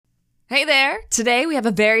Hey there! Today we have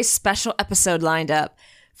a very special episode lined up.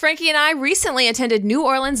 Frankie and I recently attended New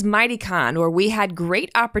Orleans MightyCon, where we had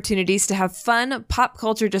great opportunities to have fun pop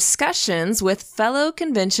culture discussions with fellow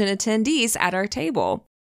convention attendees at our table.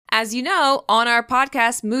 As you know, on our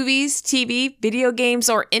podcast, movies, TV, video games,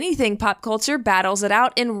 or anything pop culture battles it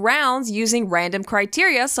out in rounds using random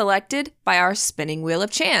criteria selected by our spinning wheel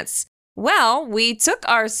of chance. Well, we took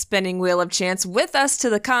our spinning wheel of chance with us to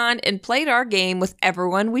the con and played our game with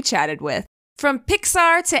everyone we chatted with. From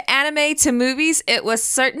Pixar to anime to movies, it was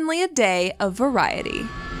certainly a day of variety.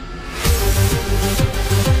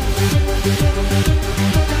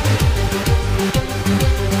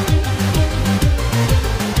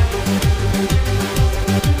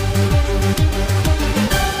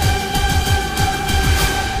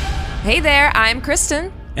 Hey there, I'm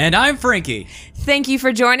Kristen. And I'm Frankie. Thank you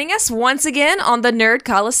for joining us once again on the Nerd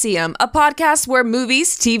Coliseum, a podcast where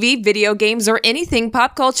movies, TV, video games, or anything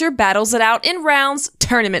pop culture battles it out in rounds,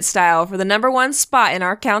 tournament style, for the #1 spot in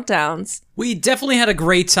our countdowns. We definitely had a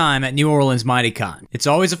great time at New Orleans MightyCon. It's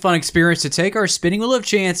always a fun experience to take our spinning wheel of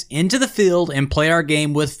chance into the field and play our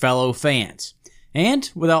game with fellow fans. And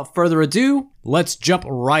without further ado, let's jump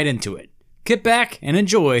right into it. Get back and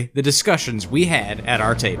enjoy the discussions we had at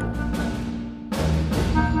our table.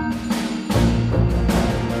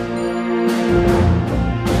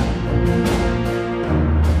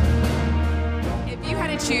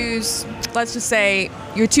 Choose, let's just say,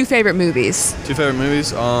 your two favorite movies. Two favorite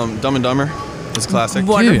movies? Dumb and Dumber. It's classic.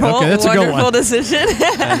 Wonderful, okay, that's a good wonderful one. decision.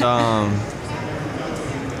 And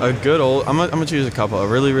a good old, I'm gonna choose a couple. A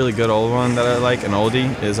really, really good old one that I like, an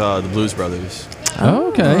oldie, is the Blues Brothers. Oh,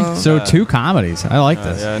 okay. So two comedies. I like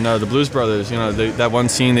this. Yeah, no, the Blues Brothers, you know, that one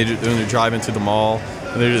scene when they're driving through the mall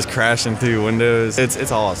and they're just crashing through windows.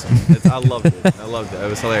 It's awesome. I loved it. I loved it. It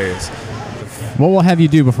was hilarious. What we'll have you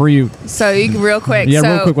do before you... So you can real quick. real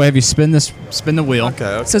quick. We'll have you spin the wheel.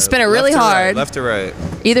 Okay. So spin it really hard. Left to right.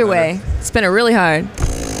 Either way, spin it really hard.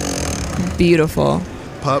 Beautiful.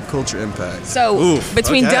 Pop culture impact. So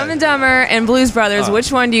between Dumb and Dumber and Blues Brothers,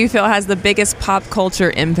 which one do you feel has the biggest pop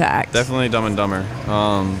culture impact? Definitely Dumb and Dumber.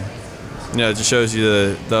 It just shows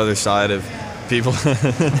you the other side of people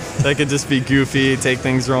that could just be goofy, take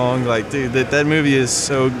things wrong. Like, dude, that movie is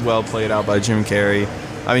so well played out by Jim Carrey.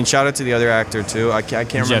 I mean, shout out to the other actor, too. I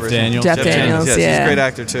can't remember his name. Jeff Daniels, yes, yeah. He's a great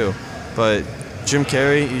actor, too. But Jim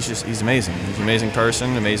Carrey, he's amazing. He's an amazing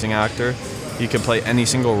person, amazing actor. He can play any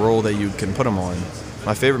single role that you can put him on.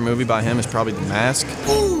 My favorite movie by him is probably The Mask.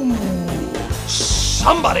 Ooh,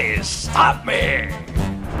 somebody stop me!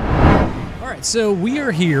 All right, so we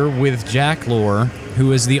are here with Jack Lore,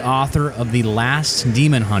 who is the author of The Last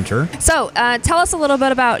Demon Hunter. So tell us a little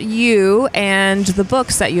bit about you and the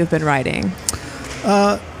books that you've been writing.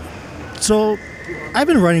 So I've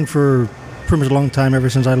been writing for pretty much a long time,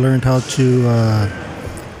 ever since I learned how to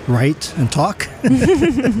write and talk.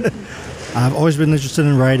 I've always been interested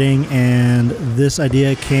in writing, and this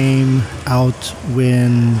idea came out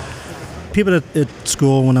when people at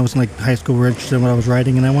school, when I was in high school, were interested in what I was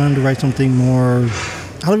writing, and I wanted to write something more.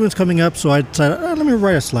 Halloween's coming up, so I decided, let me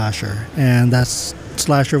write a slasher, and that's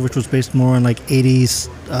slasher, which was based more on 80s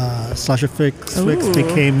slasher flicks,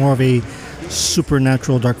 became more of a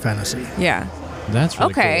supernatural dark fantasy. Yeah. That's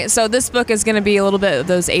really okay. cool. So this book is going to be a little bit of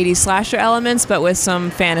those 80s slasher elements, but with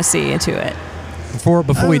some fantasy into it. Before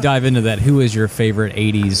we dive into that, who is your favorite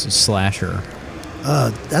 80s slasher?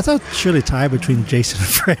 That's actually a tie between Jason and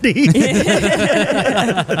Freddy.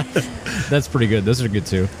 That's pretty good. Those are good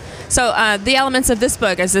too. So the elements of this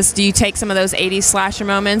book, do you take some of those 80s slasher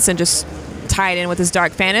moments and just tie it in with this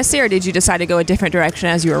dark fantasy, or did you decide to go a different direction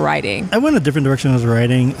as you were writing? I went a different direction as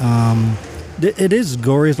writing. It is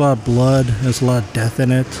gory. There's a lot of blood. There's a lot of death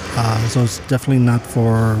in it. So it's definitely not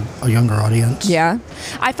for a younger audience. Yeah.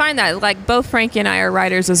 I find that, both Frankie and I are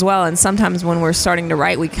writers as well, and sometimes when we're starting to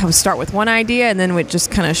write, we start with one idea, and then it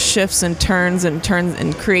just kind of shifts and turns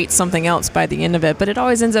and creates something else by the end of it. But it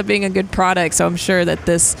always ends up being a good product, so I'm sure that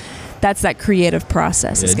that's that creative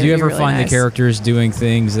process. Yeah, do you ever find the characters doing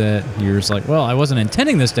things that you're just like, well, I wasn't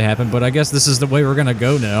intending this to happen, but I guess this is the way we're going to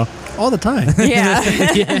go now? All the time. Yeah.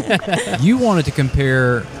 Yeah. You wanted to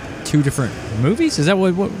compare two different movies? Is that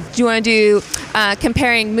what? Do you want to do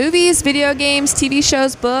comparing movies, video games, TV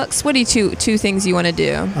shows, books? What are two things you want to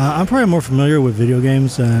do? I'm probably more familiar with video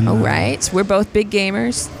games. All right. We're both big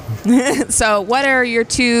gamers. So what are your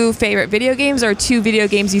two favorite video games, or two video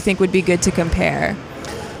games you think would be good to compare?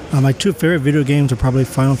 My two favorite video games are probably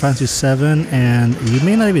Final Fantasy VII, and you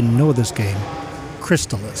may not even know this game,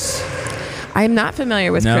 Crystalis. I'm not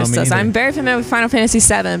familiar with Crystalis. I'm very familiar with Final Fantasy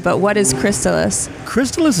VII, but what is Crystalis?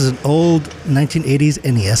 Crystalis is an old 1980s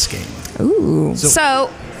NES game. Ooh.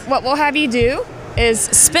 So what we'll have you do is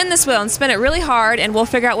spin this wheel and spin it really hard, and we'll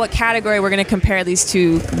figure out what category we're going to compare these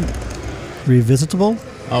two. Revisitable?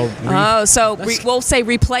 We'll say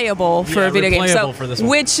replayable for a video game. So for this one.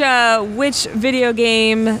 which video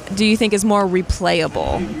game do you think is more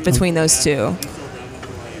replayable between those two?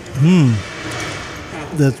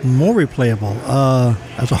 That's more replayable.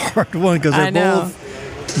 That's a hard one because they're both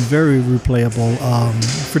very replayable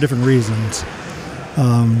for different reasons.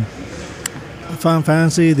 Final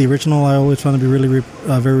Fantasy, the original, I always found to be really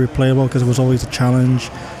very replayable because it was always a challenge.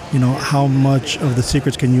 You know, how much of the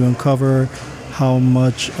secrets can you uncover? How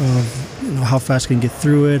much of, how fast can you get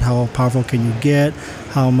through it? How powerful can you get?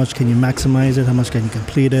 How much can you maximize it? How much can you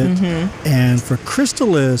complete it? Mm-hmm. And for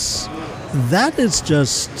Crystalis, that is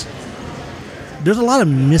just... There's a lot of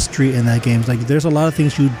mystery in that game. Like, there's a lot of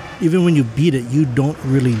things even when you beat it, you don't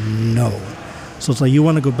really know. So it's like you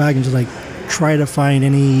want to go back and just like try to find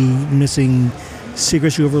any missing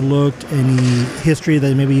secrets you overlooked, any history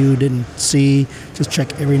that maybe you didn't see. Just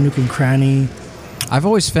check every nook and cranny. I've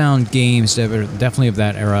always found games that are definitely of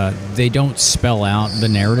that era, they don't spell out the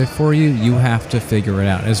narrative for you. You have to figure it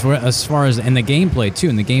out. As far as, and the gameplay too,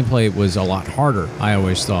 and the gameplay was a lot harder, I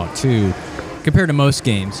always thought too, compared to most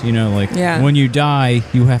games. You know, like when you die,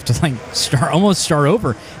 you have to like almost start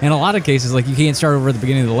over. In a lot of cases, like you can't start over at the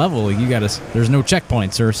beginning of the level. Like there's no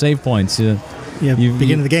checkpoints or save points.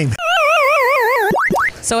 Beginning of the game.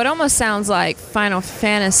 So it almost sounds like Final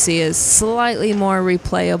Fantasy is slightly more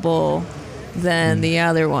replayable than the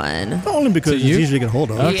other one. Only because it's easy to get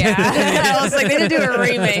hold of. Okay. Yeah. I was like, they did do a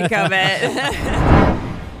remake of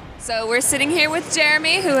it. So we're sitting here with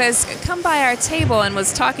Jeremy, who has come by our table and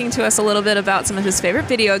was talking to us a little bit about some of his favorite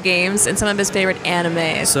video games and some of his favorite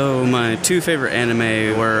anime. So my two favorite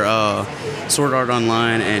anime were Sword Art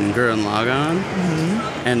Online and Gurren Lagann.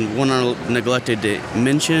 Mm-hmm. And one I neglected to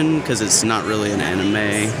mention, because it's not really an anime,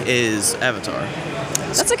 is Avatar.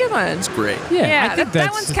 That's a good one. It's great. Yeah, I think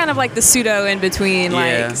that one's kind of like the pseudo in between,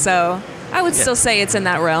 so I would still say it's in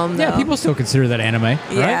that realm, though. Yeah, people still consider that anime,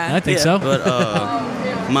 right? I think so. But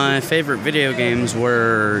my favorite video games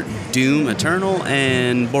were Doom Eternal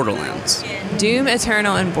and Borderlands. Doom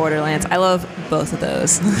Eternal and Borderlands. I love both of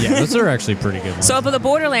those. Yeah, those are actually pretty good ones. So of the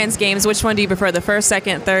Borderlands games, which one do you prefer, the first,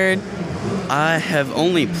 second, third? I have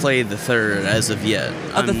only played the third as of yet.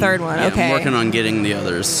 The third one, okay. I'm working on getting the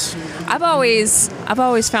others. I've always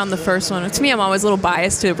found the first one. To me, I'm always a little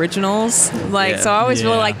biased to originals. So I always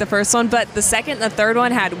really like the first one, but the second and the third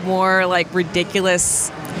one had more like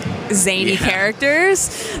ridiculous, zany characters.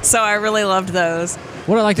 So I really loved those.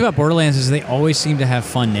 What I liked about Borderlands is they always seem to have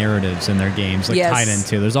fun narratives in their games, tied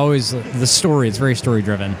into. There's always the story. It's very story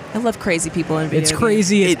driven. I love crazy people in video games. It's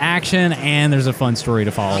crazy. It's action, and there's a fun story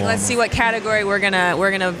to follow. Let's see what category we're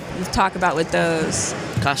gonna talk about with those.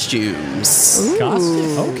 Costumes.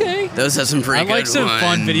 Okay. Those have some pretty good ones. I like some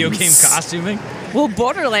fun video game costuming. Well,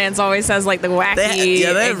 Borderlands always has like the wacky,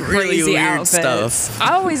 they have really crazy weird outfits. stuff.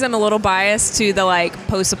 I always am a little biased to the like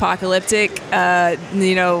post-apocalyptic, Mad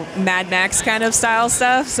Max kind of style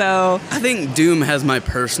stuff. So I think Doom has my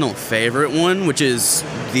personal favorite one, which is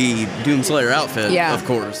the Doom Slayer outfit, of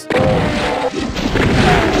course.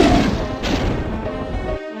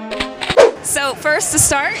 So first to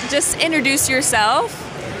start, just introduce yourself.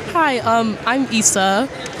 Hi, I'm Issa.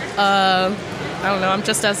 I don't know, I'm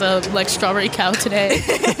just as a strawberry cow today.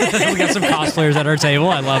 We got some cosplayers at our table.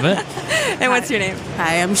 I love it. And what's your name?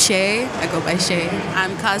 Hi, I'm Shay. I go by Shay.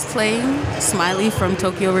 I'm cosplaying Smiley from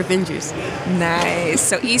Tokyo Revengers. Nice.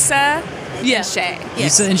 So Issa and Shay.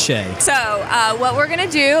 Yes. Issa and Shay. So what we're going to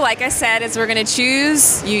do, like I said, is we're going to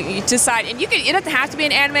choose, you decide, and you don't have to be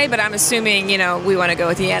an anime, but I'm assuming, we want to go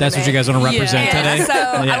with the anime. That's what you guys want to represent today? So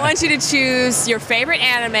I want you to choose your favorite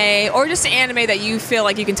anime, or just an anime that you feel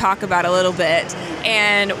like you can talk about a little bit.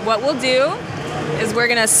 And what we'll do is we're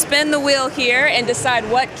going to spin the wheel here and decide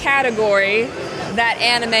what category that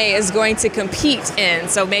anime is going to compete in.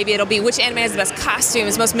 So maybe it'll be which anime has the best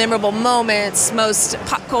costumes, most memorable moments, most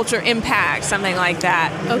pop culture impact, something like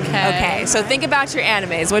that. Okay, so think about your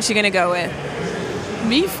animes. What you going to go with?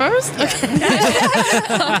 Me first? Okay.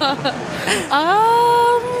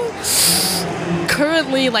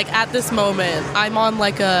 Currently, at this moment, I'm on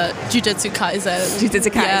a Jujutsu Kaisen.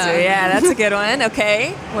 Jujutsu Kaisen, yeah, that's a good one.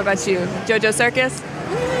 Okay. What about you? JoJo Circus?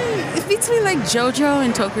 It's between JoJo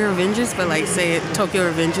and Tokyo Revengers, but say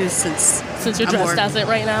Tokyo Revengers since you're dressed as it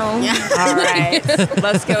right now. Yeah. All right.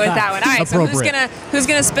 Let's go with that one. All right. So who's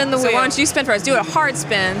gonna spin the wheel? Why don't you spin first? Do a hard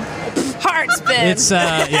spin. Hard spin. It's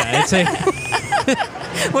it's a.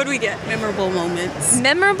 What do we get? Memorable moments.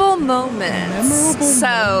 Memorable moments.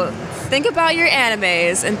 So think about your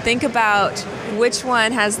animes and think about which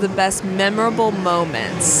one has the best memorable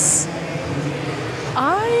moments?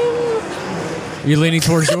 You're leaning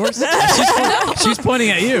towards yours? She's pointing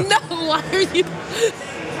at you. No, why are you?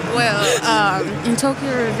 Well, in Tokyo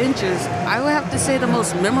Revengers, I would have to say the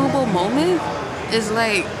most memorable moment is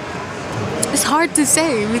like, it's hard to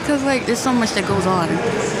say because like there's so much that goes on.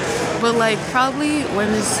 But like probably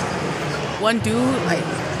when this one dude, like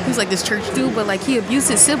he's like this church dude, but like he abused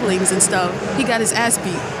his siblings and stuff. He got his ass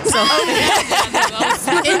beat. So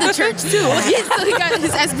in the church too. So he got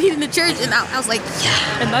his ass beat in the church, and I was like,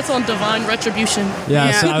 yeah. And that's on Divine Retribution.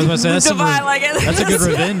 Yeah, so I was going to say, that's, Divine, like it. that's a good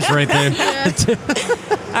revenge right there.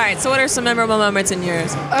 All right, so what are some memorable moments in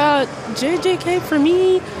yours? JJK for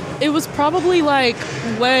me, it was probably like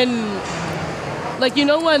when, like you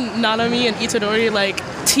know when Nanami and Itadori like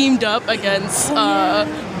teamed up against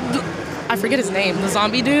I forget his name, the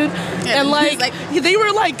zombie dude, Yeah, and like they were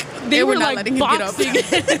not like letting him get up. boxing.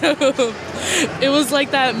 It was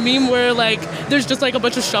like that meme where like there's just like a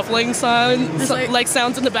bunch of shuffling sounds, like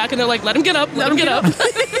sounds in the back, and they're like, "Let him get up, let him get up."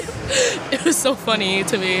 It was so funny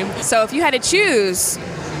to me. So if you had to choose,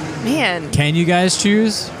 man, Can you guys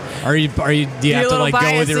choose? Do you have You're a to little like go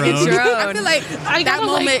biased with to your get own? your own. I feel like that gotta,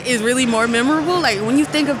 like- moment is really more memorable. Like when you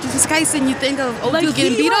think of Jujutsu Kaisen, you think of old dude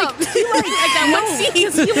getting he, beat like, up. He like that one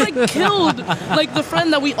scene. He like killed like the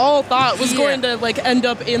friend that we all thought was going to like end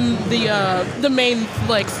up in the main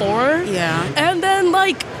like four. Yeah. And then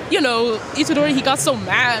like Itadori, he got so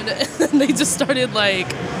mad, and they just started like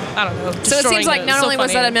I don't know. So it seems like not only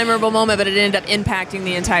was that a memorable memorable moment, but it ended up impacting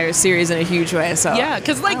the entire series in a huge way. So yeah,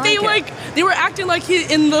 because like I they like it. they were acting like he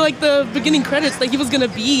in the beginning credits like he was gonna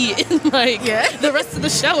be in like the rest of the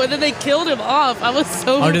show, and then they killed him off. I was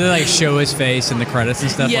so. Oh, did they like show his face in the credits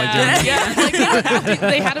and stuff like that? Yeah. Like they, were acting,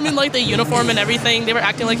 they had him in like the uniform and everything. They were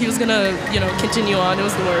acting like he was gonna continue on. It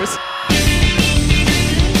was the worst.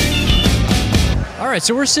 All right,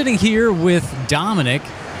 so we're sitting here with Dominic.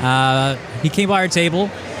 He came by our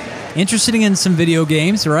table, interested in some video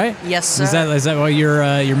games, right? Yes, sir. Is that what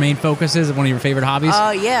your main focus is? One of your favorite hobbies?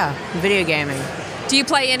 Yeah, video gaming. Do you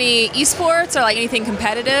play any esports or like anything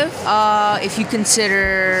competitive? If you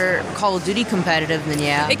consider Call of Duty competitive, then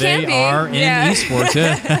yeah. It can They be. are in Yeah. esports,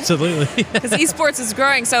 yeah, absolutely. Because esports is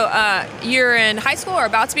growing. So you're in high school or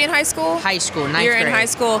about to be in high school? High school, ninth You're grade. in high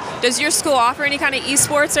school. Does your school offer any kind of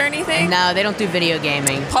esports or anything? No, they don't do video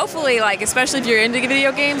gaming. Hopefully, like especially if you're into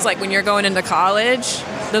video games, like when you're going into college,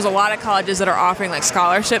 there's a lot of colleges that are offering like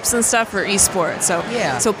scholarships and stuff for esports. So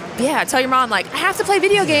Yeah. tell your mom like I have to play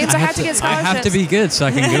video games. I have to get I scholarships. have to be good so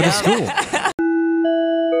I can go to school.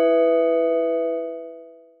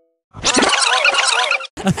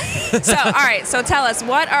 So all right. So tell us,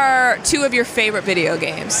 what are two of your favorite video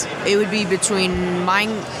games? It would be between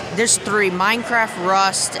there's three: Minecraft,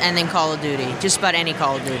 Rust, and then Call of Duty. Just about any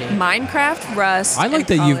Call of Duty. Minecraft, Rust. I like and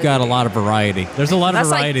that Call you've of got a Duty. lot of variety. There's a lot That's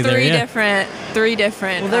of variety like three there. Yeah.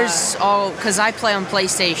 different. Well, there's because I play on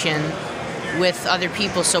PlayStation with other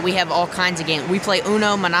people, so we have all kinds of games. We play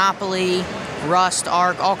Uno, Monopoly, Rust,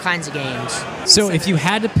 Ark, all kinds of games. So if you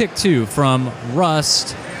had to pick two from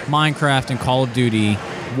Rust, Minecraft, and Call of Duty,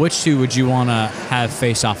 which two would you want to have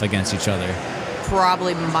face off against each other?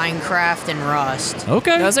 Probably Minecraft and Rust.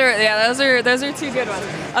 Okay. Those are two good ones.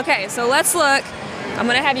 Okay, so let's look. I'm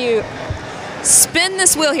gonna have you spin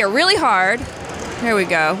this wheel here really hard. Here we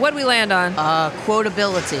go. What do we land on?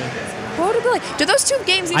 Quotability. Quotability. Do those two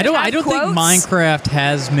games even I have don't quotes? think Minecraft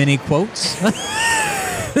has many quotes.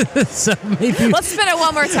 So maybe Let's spin it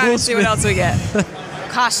one more time and see what else we get.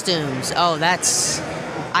 Costumes. Oh,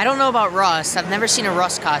 I don't know about Rust. I've never seen a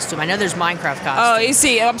Rust costume. I know there's Minecraft Oh, costumes. you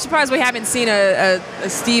see, I'm surprised we haven't seen a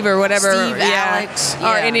Steve or whatever. Steve, Alex,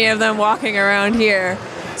 Or yeah. any of them walking around here.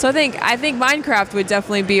 So I think Minecraft would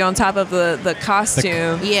definitely be on top of the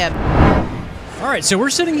costume. Yeah. All right, so we're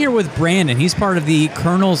sitting here with Brandon. He's part of the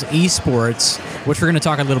Colonel's Esports, which we're going to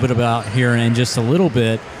talk a little bit about here in just a little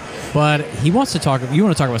bit. But you want to talk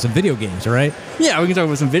about some video games, right? Yeah, we can talk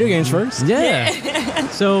about some video games first. Yeah.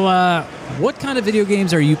 So what kind of video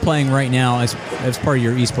games are you playing right now as part of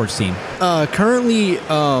your esports team? Currently,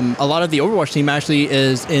 a lot of the Overwatch team actually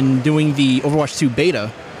is in doing the Overwatch 2 beta.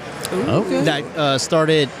 Okay. That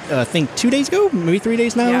started, I think, 2 days ago, maybe 3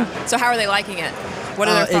 days now. Yeah. So how are they liking it? What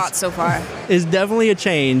are their thoughts so far? It's definitely a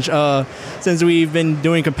change. Since we've been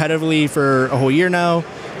doing competitively for a whole year now,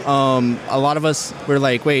 a lot of us were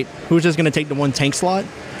like, wait, who's just going to take the one tank slot?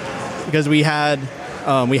 Because we had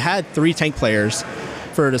 3 tank players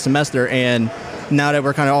for the semester, and now that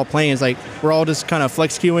we're kind of all playing, it's like we're all just kind of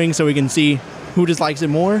flex queuing so we can see who just likes it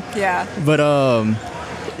more. Yeah. But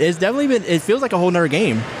it's definitely been. It feels like a whole nother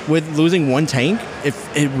game. With losing one tank,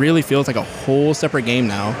 it really feels like a whole separate game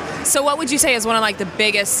now. So what would you say is one of like the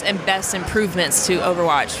biggest and best improvements to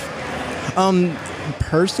Overwatch?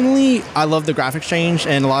 Personally, I love the graphics change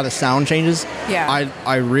and a lot of sound changes. Yeah.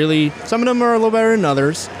 I really, some of them are a little better than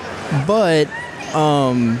others, but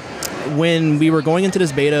when we were going into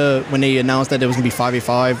this beta, when they announced that it was going to be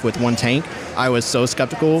 5v5 with one tank, I was so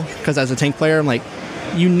skeptical because as a tank player, I'm like,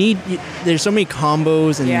 there's so many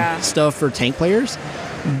combos and stuff for tank players,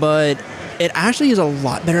 but it actually is a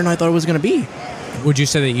lot better than I thought it was going to be. Would you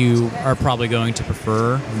say that you are probably going to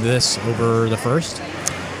prefer this over the first?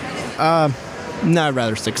 No, I'd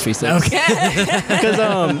rather 6v6. Okay.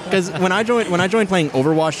 Because when I joined playing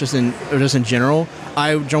Overwatch just in general,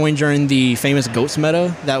 I joined during the famous GOATS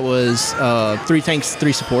meta that was 3 tanks,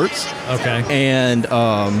 3 supports. Okay. And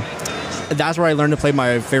that's where I learned to play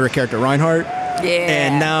my favorite character, Reinhardt. Yeah.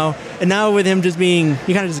 And now with him just being,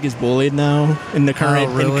 he kind of just gets bullied now in the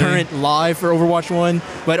current live for Overwatch 1.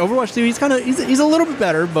 But Overwatch 2, he's a little bit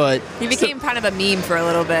better, but He became kind of a meme for a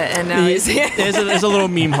little bit, and now he's there's a little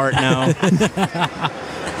meme heart now.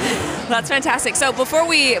 That's fantastic. So before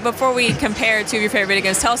we compare two of your favorite video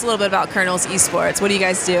games, tell us a little bit about Colonel's Esports. What do you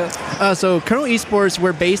guys do? So Colonel Esports,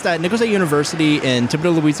 we're based at Nicholls State University in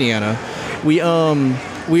Thibodaux, Louisiana.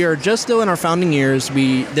 We are just still in our founding years.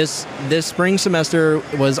 This spring semester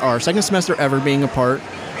was our second semester ever being a part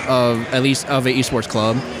of at least of an esports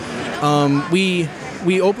club.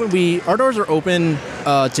 Our doors are open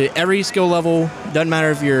to every skill level. Doesn't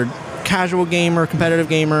matter if you're casual gamer, competitive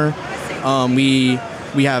gamer.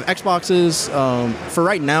 We have Xboxes. For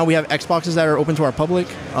right now, we have Xboxes that are open to our public.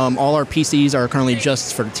 All our PCs are currently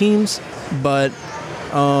just for the teams, but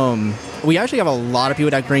we actually have a lot of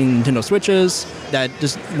people that bring Nintendo Switches that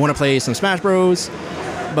just want to play some Smash Bros.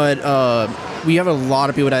 But we have a lot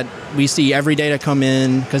of people that we see every day that come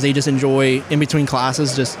in because they just enjoy in between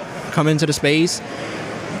classes, just come into the space,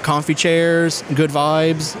 comfy chairs, good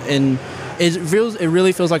vibes, and it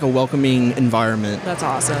really feels like a welcoming environment. That's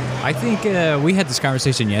awesome. I think we had this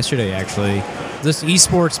conversation yesterday, actually. This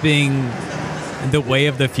esports being the way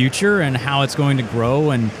of the future and how it's going to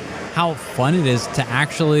grow and how fun it is to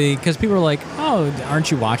actually, because people are like, oh, aren't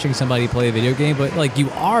you watching somebody play a video game? But like you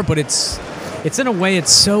are, but it's in a way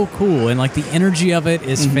it's so cool, and like the energy of it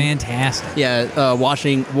is fantastic. Yeah,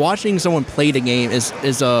 watching someone play the game is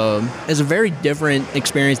a very different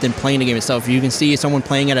experience than playing the game itself. You can see someone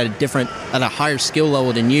playing it at a higher skill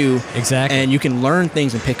level than you. Exactly. And you can learn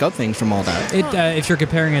things and pick up things from all that. If you're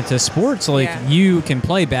comparing it to sports, like you can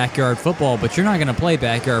play backyard football, but you're not going to play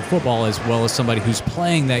backyard football as well as somebody who's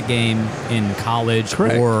playing that game in college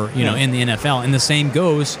or in the NFL. And the same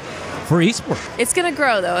goes for esports. It's going to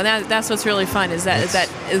grow, though, and that's what's really fun is that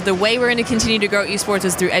the way we're going to continue to grow esports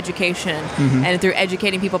is through education and through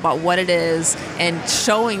educating people about what it is and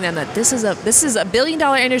showing them that this is a $1 billion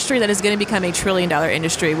industry that is going to become a $1 trillion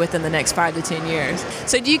industry within the next 5 to 10 years.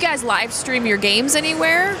 So do you guys live stream your games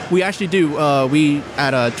anywhere? We actually do. We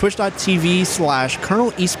at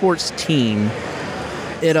twitch.tv/Colonel Esports Team.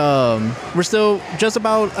 We're still just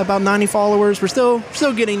about 90 followers. We're still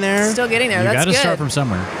getting there. Still getting there. You That's good. got to start from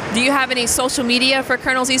somewhere. Do you have any social media for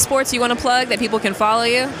Colonel's Esports you want to plug that people can follow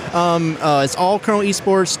you? It's all Colonel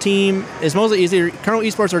Esports Team. It's mostly easier. Colonel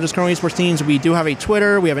Esports are just Colonel Esports Teams. We do have a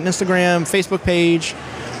Twitter. We have an Instagram, Facebook page.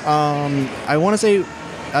 I want to say,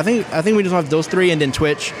 I think we just have those 3 and then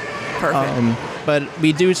Twitch. Perfect. But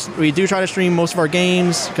we do try to stream most of our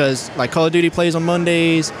games because like Call of Duty plays on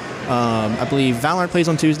Mondays. I believe Valorant plays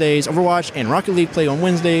on Tuesdays. Overwatch and Rocket League play on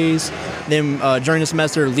Wednesdays. Then during the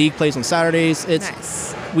semester, League plays on Saturdays.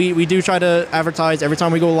 Nice. We do try to advertise every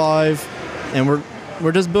time we go live, and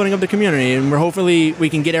we're just building up the community, and hopefully we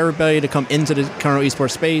can get everybody to come into the Colonel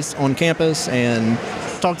Esports space on campus and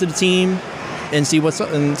talk to the team and see what's up.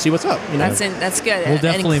 That's good.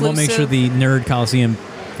 We'll make sure the Nerd Coliseum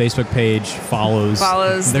Facebook page follows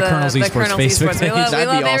the Colonel's Esports Facebook page. We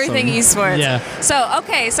love everything esports. Yeah.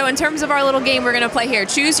 So in terms of our little game we're going to play here,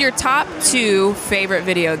 choose your top 2 favorite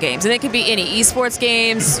video games. And it could be any esports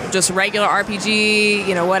games, just regular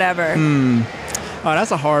RPG, whatever. Oh,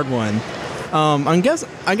 that's a hard one. I guess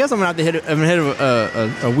I'm gonna have to hit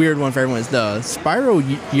a weird one for everyone. It's the Spyro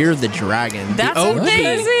Year of the Dragon. That's the OG.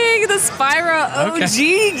 amazing. The Spyro OG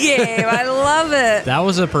game. I love it. That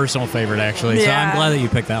was a personal favorite, actually. So I'm glad that you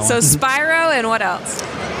picked that one. So Spyro, and what else?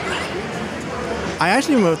 I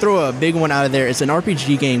actually am gonna throw a big one out of there. It's an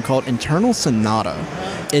RPG game called Eternal Sonata.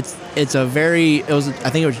 I think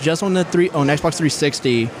it was just on Xbox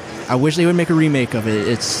 360. I wish they would make a remake of it.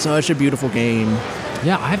 It's such a beautiful game.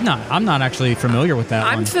 Yeah, I'm not actually familiar with that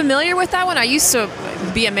I'm one. familiar with that one. I used to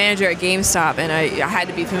be a manager at GameStop, and I had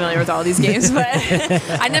to be familiar with all these games, but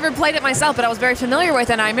I never played it myself, but I was very familiar with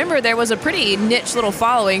it, and I remember there was a pretty niche little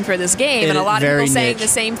following for this game, and a lot of people saying the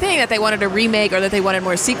same thing, that they wanted a remake or that they wanted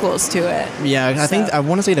more sequels to it. Yeah, I think I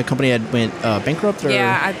want to say the company had went bankrupt.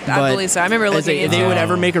 Yeah, I believe so. I remember looking if they would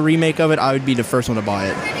ever make a remake of it, I would be the first one to buy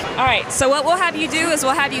it. All right, so what we'll have you do is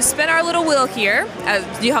we'll have you spin our little wheel here.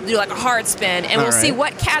 You have to do like a hard spin, and we'll see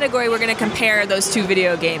what category we're going to compare those two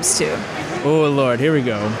video games to. Oh, Lord, here we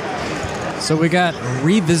go. So we got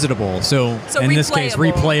revisitable. So in this case,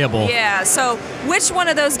 replayable. Yeah, so which one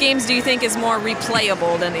of those games do you think is more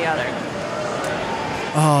replayable than the other?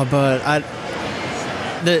 Oh, but I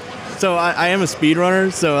am a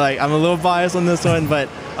speedrunner, so like I'm a little biased on this one, but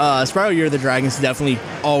Spyro Year of the Dragon is definitely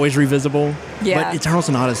always revisable. Yeah. But Eternal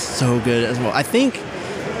Sonata is so good as well. I think,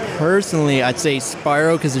 personally, I'd say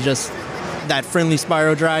Spyro because it's just that friendly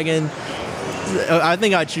Spyro Dragon. I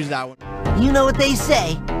think I'd choose that one. You know what they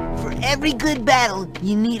say. For every good battle,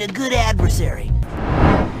 you need a good adversary.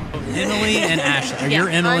 Emily and Ashley. You're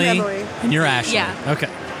I'm Emily, and you're Ashley. Yeah. Okay.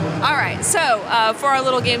 All right, so for our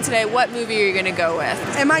little game today, what movie are you going to go with?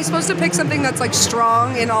 Am I supposed to pick something that's like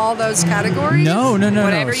strong in all those categories? No.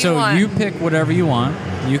 Whatever you So want. you pick whatever you want.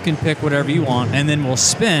 You can pick whatever you want, and then we'll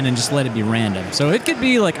spin and just let it be random. So it could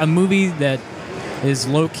be like a movie that is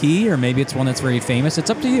low key, or maybe it's one that's very famous. It's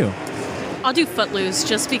up to you. I'll do Footloose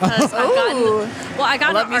just because I got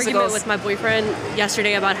in an argument with my boyfriend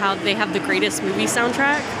yesterday about how they have the greatest movie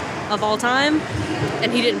soundtrack of all time,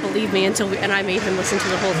 and he didn't believe me and I made him listen to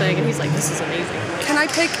the whole thing, and he's like, "This is amazing." Can I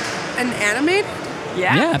pick an animated?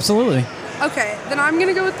 Yeah. Yeah, absolutely. Okay, then I'm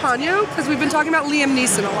gonna go with Ponyo because we've been talking about Liam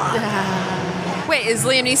Neeson a lot. Wait, is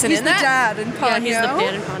Liam Neeson He's in the that? dad in Ponyo. Yeah, he's the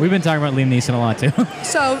dad in Ponyo. We've been talking about Liam Neeson a lot too.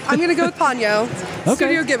 So I'm gonna go with Ponyo. Okay.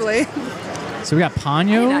 Studio Ghibli. So we got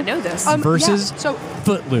Ponyo I did not know this. versus Yeah, so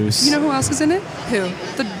Footloose. you know who else is in it? Who?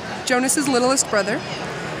 The Jonas's littlest brother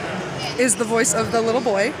is the voice of the little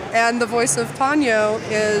boy, and the voice of Ponyo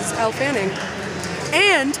is Elle Fanning.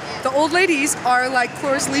 And the old ladies are like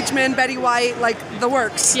Cloris Leachman, Betty White, like the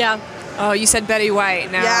works. Yeah. Oh, you said Betty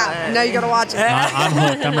White. Now, Yeah, now you gotta watch it. I'm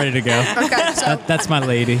hooked. I'm ready to go. Okay, so That's my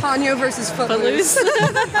lady. Ponyo versus Footloose.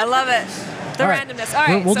 I love it. The All right. randomness. All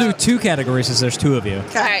right, We'll so, do two categories since there's two of you.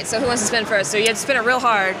 All right, so who wants to spin first? So you have to spin it real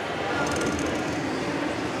hard.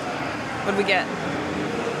 What do we get?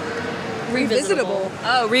 Revisitable.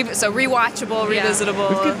 Oh, so rewatchable,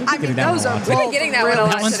 revisitable. I mean, Getting that those one a are lot. We've been both getting that one a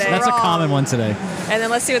really lot today. That's a strong. common one today. And then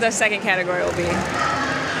let's see what our second category will be.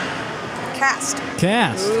 Cast.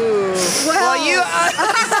 Cast. Well, you.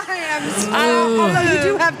 Although you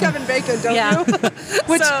do have Kevin Bacon, don't you?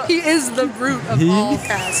 Which So- he is the root of all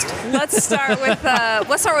cast. Let's start with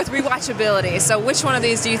rewatchability. So, which one of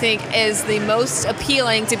these do you think is the most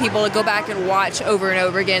appealing to people to go back and watch over and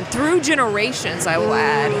over again through generations? I will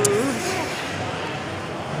add.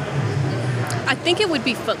 I think it would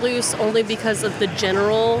be Footloose only because of the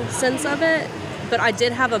general sense of it, but I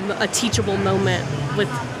did have a teachable moment with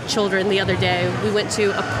children the other day. We went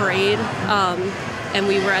to a parade, and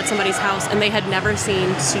we were at somebody's house, and they had never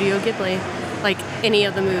seen Studio Ghibli, like any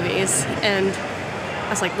of the movies, and I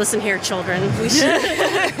was like, "Listen here, children, we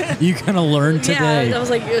should." You gonna learn today. Yeah, I was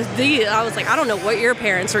like, I don't know what your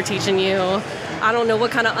parents were teaching you. I don't know what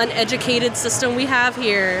kind of uneducated system we have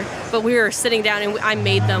here, but we were sitting down and I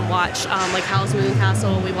made them watch like Howl's Moving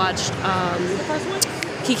Castle. We watched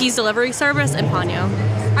Kiki's Delivery Service and Ponyo.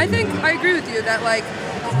 I think I agree with you that like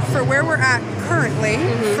for where we're at currently,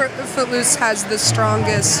 Footloose has the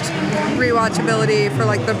strongest rewatchability for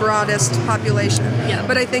like the broadest population. Yeah.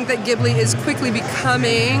 But I think that Ghibli is quickly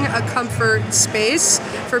becoming a comfort space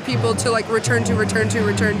for people to like return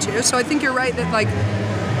to. So I think you're right that like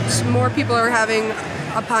more people are having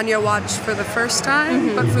a Ponyo watch for the first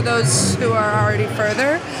time, but for those who are already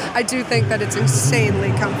further, I do think that it's insanely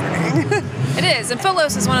comforting. It is, and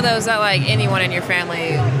Footloose is one of those that like anyone in your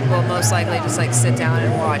family will most likely just like sit down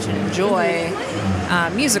and watch and enjoy.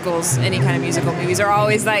 Musicals, any kind of musical movies are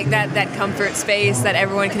always like that comfort space that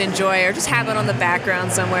everyone can enjoy or just have it on the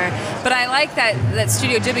background somewhere. But I like that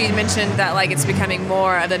Studio Ghibli mentioned that like it's becoming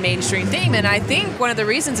more of a mainstream theme, and I think one of the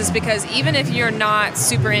reasons is because even if you're not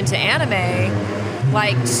super into anime,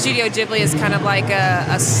 like Studio Ghibli is kind of like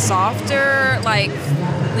a softer, like,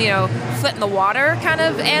 you know, foot in the water kind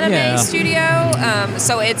of anime studio.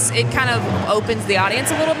 So it kind of opens the audience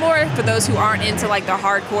a little more for those who aren't into like the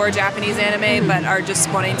hardcore Japanese anime, but are just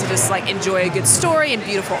wanting to just like enjoy a good story and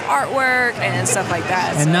beautiful artwork and stuff like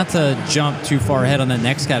that. And not to jump too far ahead on the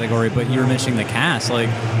next category, but you were mentioning the cast. Like,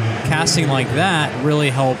 casting like that really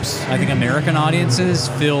helps, I think, American audiences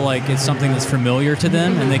feel like it's something that's familiar to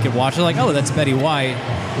them, and they could watch it like, oh, that's Betty White,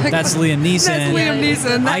 that's Liam Neeson. That's Liam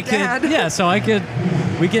Neeson, that dad. Yeah, so I could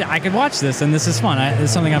watch this, and this is fun.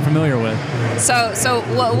 It's something I'm familiar with. So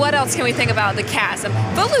what else can we think about the cast?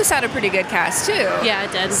 Footloose had a pretty good cast too. Yeah,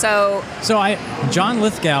 it did. So John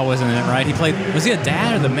Lithgow was in it, right? Was he a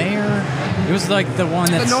dad or the mayor? He was like the one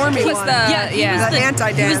that's The normie he was one. the the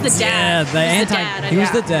anti-dad. He was the dad. He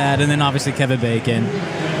was the dad, and then obviously Kevin Bacon.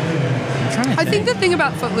 I think the thing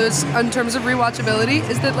about Footloose in terms of rewatchability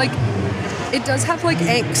is that like it does have like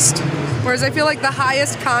angst, whereas I feel like the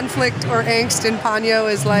highest conflict or angst in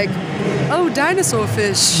Ponyo is like, oh, dinosaur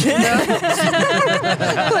fish. You know?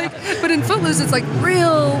 But in Footloose it's like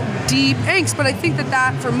real deep angst. But I think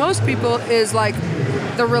that for most people is like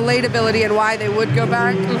the relatability and why they would go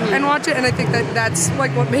back and watch it. And I think that's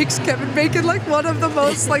like what makes Kevin Bacon like one of the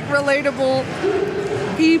most like relatable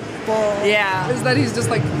people. Yeah, is that he's just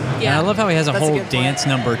like. Yeah, I love how he has a That's a whole good dance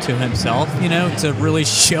number to himself, to really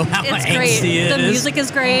show how It's angsty great. it The is. music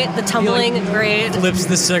is great. The tumbling, great. Flips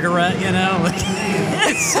the cigarette,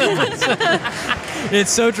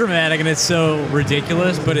 it's so dramatic and it's so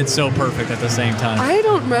ridiculous, but it's so perfect at the same time. I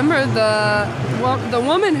don't remember the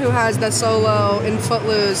woman who has the solo in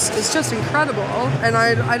Footloose is just incredible, and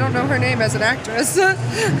I don't know her name as an actress. I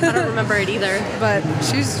don't remember it either. But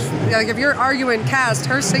she's like, if you're arguing cast,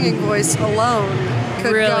 her singing voice alone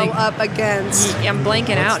could Really? go up against. I'm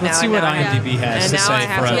blanking out now. Let's see what IMDb has and to now say I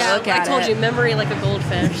have for to us. look at I told it. you, memory like a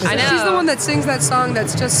goldfish. I know. She's the one that sings that song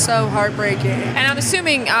that's just so heartbreaking. And I'm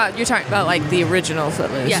assuming you're talking about like the original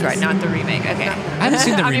Footloose, Yes. right? Not the remake. Okay. I haven't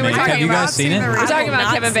seen the I mean, we're remake. Have talking you guys about- seen it? We're talking about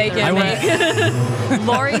not Kevin seen the Bacon.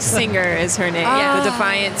 Lori Singer is her name. Oh. The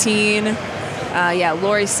Defiant Teen.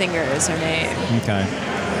 Lori Singer is her name. Okay.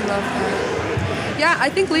 I love that. Yeah, I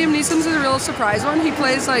think Liam Neeson's a real surprise one. He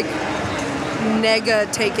plays like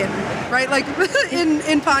nega taken, right? Like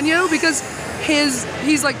in Ponyo, because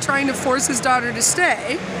he's like trying to force his daughter to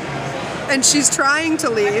stay, and she's trying to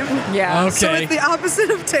leave. Yeah. So Okay. it's the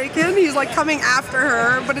opposite of Taken. He's like coming after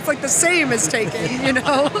her, but it's like the same as Taken, you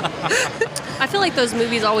know? I feel like those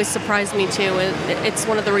movies always surprise me too. It's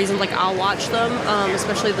one of the reasons like I'll watch them,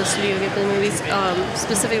 especially the Studio Ghibli movies.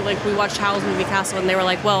 Specifically, like we watched Howl's Moving Castle, and they were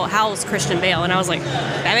like, "Well, Howl's Christian Bale," and I was like,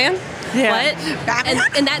 "Batman? Yeah.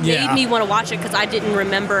 What?" And that Yeah. made me want to watch it because I didn't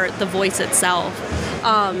remember the voice itself.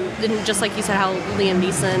 And just like you said, how Liam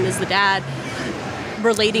Neeson is the dad.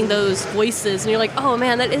 Relating those voices, and you're like, "Oh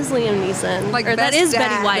man, that is Liam Neeson, Like or that best is dad.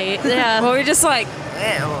 Betty White." Yeah. Well, we're just like,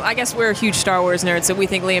 I guess we're huge Star Wars nerds, so we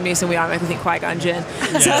think Liam Neeson, we automatically think Qui-Gon Jinn.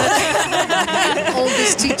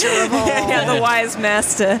 Oldest teacher of all. Yeah, the wise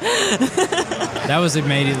master. That was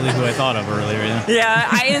immediately who I thought of earlier. Yeah. Yeah,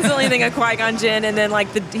 I instantly think of Qui-Gon Jinn, and then like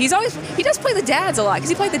he does play the dads a lot because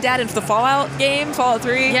he played the dad in the Fallout game, Fallout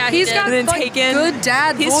 3. Yeah, He's did. got And then like Taken. good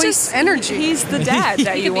dad He's voice just energy. He's the dad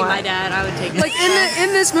that He you could be my want. dad. I would take it. Like in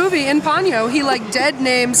this movie in Ponyo, he like dead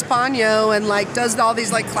names Ponyo and like does all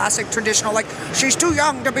these like classic traditional like she's too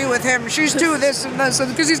young to be with him, she's too this and this,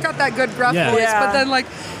 because he's got that good gruff Yeah. voice. Yeah. But then like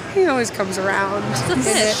he always comes around. a in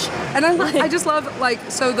fish. it. And I just love like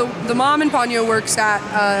so the mom in Ponyo works at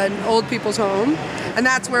an old people's home. And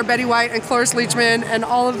that's where Betty White and Cloris Leachman and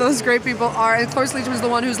all of those great people are. And Cloris Leachman is the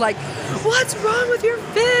one who's like, "What's wrong with your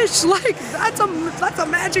fish? Like that's a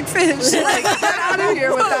magic fish. Like get out of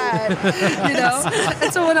here with that." You know.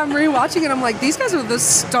 And so when I'm rewatching it, I'm like, these guys are the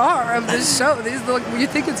star of this show. These like you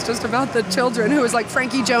think it's just about the children, who is like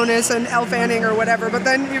Frankie Jonas and Elle Fanning or whatever, but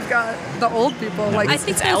then you've got the old people. Like I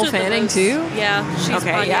think It's those Elle are the Fanning most- too? Yeah, she's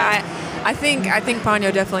Okay, Ponyo. yeah. I think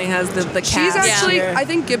Ponyo definitely has the cast. she's actually, here. I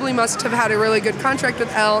think Ghibli must have had a really good contract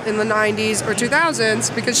with Elle in the 90s or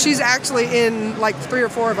 2000s, because she's actually in like 3 or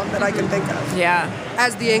 4 of them that I can think of Yeah.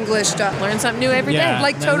 as the English dub. Learn something new every day. Yeah.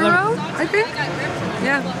 Like Totoro, I think.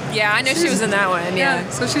 Yeah. Yeah, I know she was in that one. Yeah.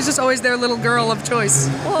 So she's just always their little girl of choice.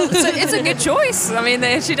 Well, it's a good choice. I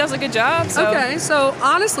mean, she does a good job. So. Okay, so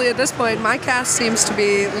honestly, at this point, my cast seems to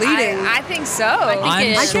be leading. I think so.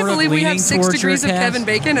 I'm I sort can't of believe we have leaning 6 towards degrees of your cast. Kevin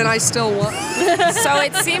Bacon and I still won. So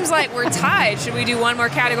it seems like we're tied. Should we do one more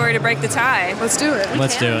category to break the tie? Let's do it.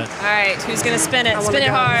 Let's do it. All right, who's gonna spin it? wanna Spin it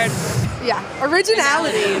go. hard. Yeah,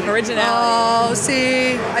 originality. Originality. Oh,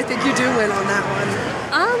 see, I think you do win on that one.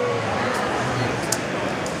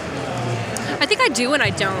 I think I do and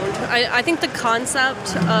I don't. I think the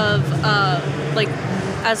concept of like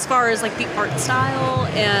as far as like the art style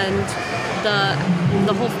and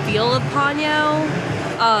the whole feel of Ponyo,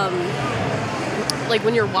 like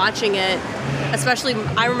when you're watching it, especially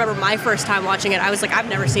I remember my first time watching it, I was like, I've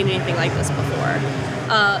never seen anything like this before.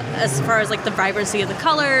 As far as like the vibrancy of the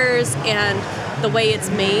colors and the way it's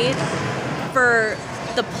made. For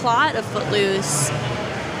the plot of Footloose,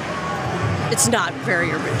 it's not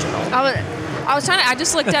very original. I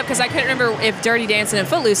just looked up because I couldn't remember if Dirty Dancing and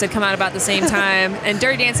Footloose had come out about the same time, and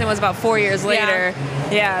Dirty Dancing was about 4 years later.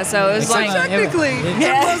 Yeah, so it was like technically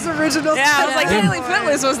it was original. Yeah, I was like, technically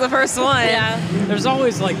Footloose was the first one. Yeah. There's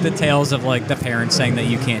always like the tales of like the parents saying that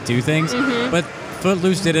you can't do things, but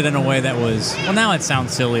Footloose did it in a way that was, well, now it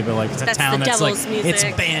sounds silly, but like it's a That's town the that's like, devil's music.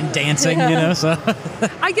 it's band dancing, you know, so.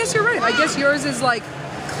 I guess you're right. I guess yours is like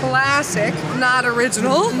classic, not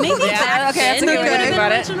original. Maybe back okay, that's a then good it way would to have think about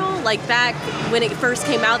been it. original. Like back when it first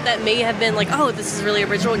came out, that may have been like, oh, this is really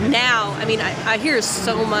original. Now, I mean, I hear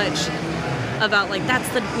so much about like that's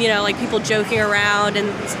the, you know, like people joking around and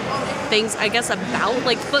things, I guess, about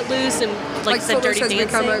like Footloose and like the Footloose Dirty has Dancing.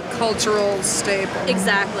 become a cultural staple.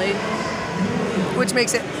 Exactly. Which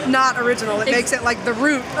makes it not original. It makes it like the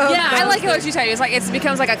root of Yeah, I those like what things. you said. It's like it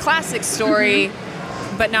becomes like a classic story,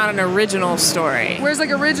 but not an original story. Whereas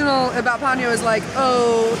like original about Ponyo is like,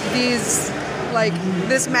 oh, these like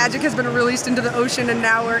this magic has been released into the ocean and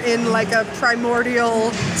now we're in like a primordial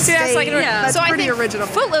See, that's like that's so pretty I think original.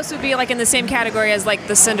 Footloose would be like in the same category as like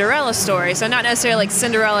the Cinderella story. So not necessarily like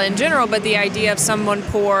Cinderella in general, but the idea of someone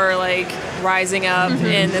poor like rising up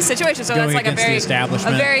in this situation. So Going that's like a against the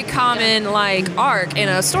establishment. very common like arc in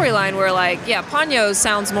a storyline where like Ponyo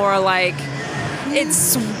sounds more like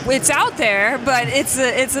it's out there, but it's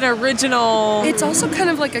an original. It's also kind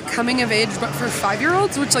of like a coming of age, but for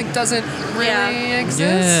 5-year-olds, which like doesn't really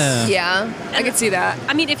exist. Yeah. Yeah, I could see that.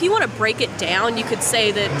 I mean, if you want to break it down, you could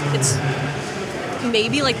say that it's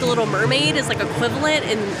maybe like the Little Mermaid is like equivalent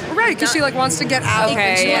and Right, because she like wants to get out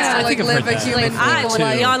and she wants to like live a human I want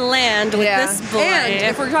to be on land with Yeah. this boy. And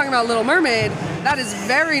if we're talking about Little Mermaid, that is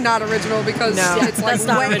very not original because it's like That's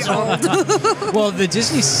not way original. old. Well, the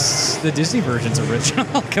Disney version's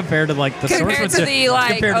original compared to like the Compared source to the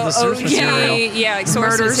like compared to the source OG, material. yeah, like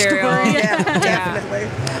source Murder material. story. Yeah, definitely.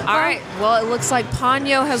 All right. Well, it looks like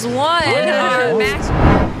Ponyo has won our match.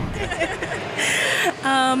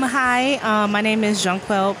 Hi, my name is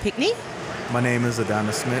Jonquel Pickney. My name is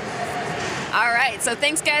Adonis Smith. All right. So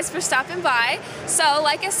thanks, guys, for stopping by. So,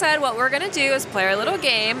 like I said, what we're going to do is play our little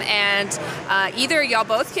game, and either y'all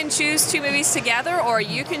both can choose 2 movies together, or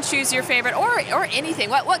you can choose your favorite, or anything.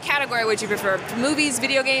 What category would you prefer? Movies,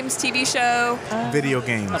 video games, TV show? Video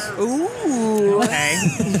games. Ooh. Okay.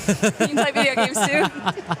 You play video games too?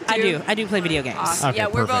 I do play video games. Awesome. Okay, Yeah,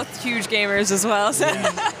 we're perfect. both huge gamers as well. So.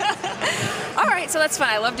 All right, so that's fun.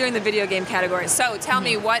 I love doing the video game category. So tell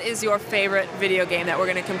me, what is your favorite video game that we're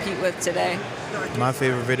going to compete with today? My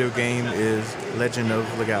favorite video game is Legend of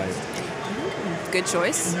Legaia. Good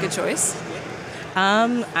choice. Good choice.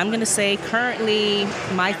 I'm gonna say currently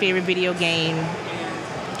my favorite video game.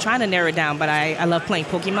 I'm trying to narrow it down, but I love playing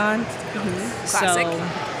Pokemon. Classic.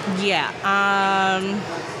 So yeah.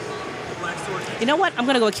 You know what? I'm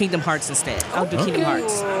gonna go with Kingdom Hearts instead. I'll do Kingdom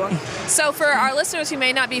Hearts. Ooh. So for our listeners who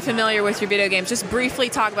may not be familiar with your video games, just briefly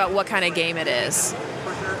talk about what kind of game it is.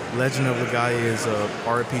 Legend of Legaia is a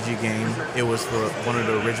RPG game. It was for one of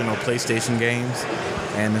the original PlayStation games,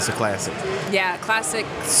 and it's a classic. Yeah, classic,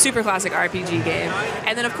 super classic RPG game.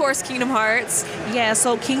 And then, of course, Kingdom Hearts. Yeah,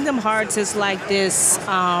 so Kingdom Hearts is like this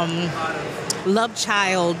love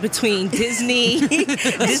child between Disney,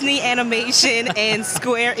 Disney Animation, and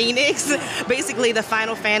Square Enix. Basically, the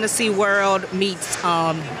Final Fantasy world meets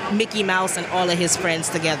Mickey Mouse and all of his friends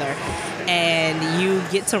together. And you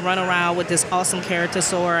get to run around with this awesome character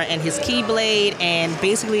Sora and his Keyblade and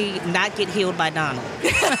basically not get healed by Donald.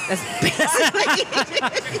 That's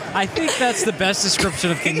I think that's the best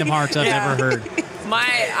description of Kingdom Hearts I've ever heard.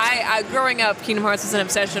 I growing up, Kingdom Hearts was an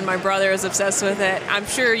obsession. My brother is obsessed with it. I'm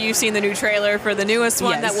sure you've seen the new trailer for the newest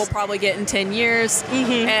one that we'll probably get in 10 years.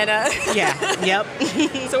 And yeah, yep.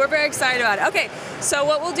 So we're very excited about it. Okay, so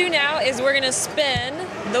what we'll do now is we're going to spin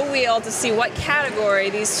the wheel to see what category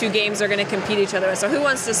these 2 games are going to compete each other with. So who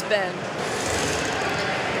wants to spin?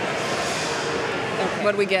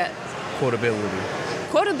 What do we get? Quotability.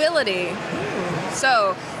 Quotability.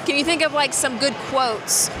 So, can you think of like some good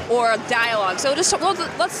quotes or dialogue? So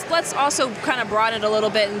let's also kind of broaden it a little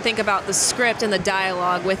bit and think about the script and the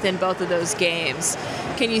dialogue within both of those games.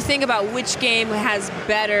 Can you think about which game has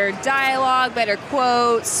better dialogue, better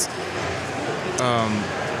quotes?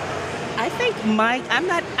 I think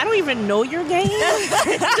I don't even know your game,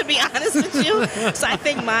 to be honest with you. So I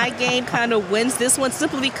think my game kind of wins this one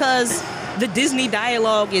simply because the Disney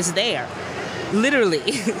dialogue is there. Literally.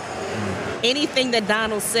 anything that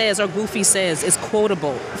Donald says or Goofy says is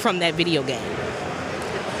quotable from that video game.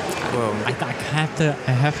 Well, I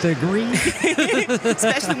have to agree.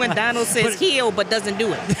 Especially when Donald says heal but doesn't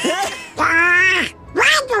do it. Why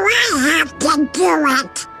do I have to do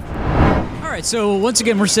it? All right, so once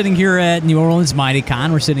again, we're sitting here at New Orleans Mighty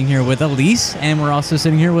Con. We're sitting here with Elise, and we're also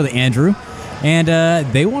sitting here with Andrew. And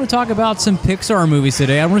they want to talk about some Pixar movies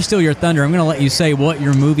today. I want to steal your thunder. I'm going to let you say what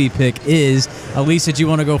your movie pick is. Elise, did you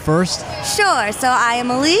want to go first? Sure. So I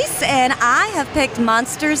am Elise, and I have picked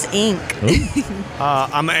Monsters, Inc.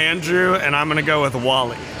 I'm Andrew, and I'm going to go with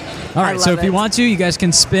Wall-E. All right, so if you want to, you guys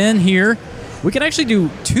can spin here. We can actually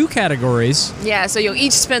do 2 categories. Yeah, so you'll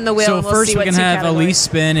each spin the wheel. So and we'll first see we what can 2 have categories. Elise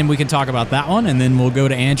spin, and we can talk about that one, and then we'll go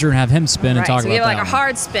to Andrew and have him spin and Right, talk so about we have that like a one.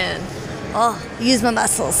 hard spin. Oh, use my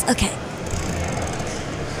muscles. Okay.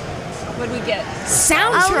 What do we get?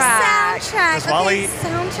 Soundtrack. Oh, soundtrack. Does Wall-E-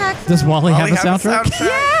 soundtrack. Does Wall-E have a Wall-E have a soundtrack?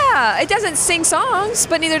 Yeah, it doesn't sing songs,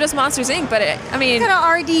 but neither does Monsters Inc. But I mean, Kind of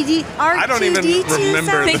RDD. I don't even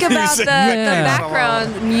remember think the about music. the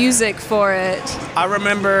background music for it. I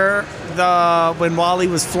remember when Wall-E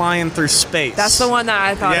was flying through space. That's the one that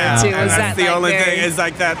I thought of too. and Was that's that the like only very- thing is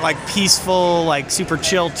like that like peaceful like super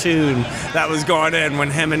chill tune that was going in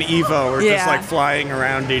when him and Evo were just Yeah. like flying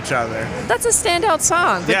around each other. That's a standout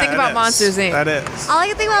song. But Yeah, think it about is. Monsters Inc. That is. All I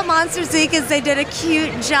can think about Monsters Inc. is they did a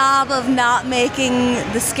cute job of not making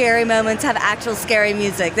the scary moments have actual scary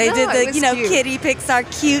music. They No, did it was cute. kitty Pixar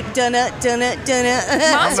cute dunna.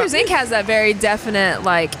 Monsters Inc. has that very definite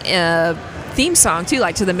like theme song too,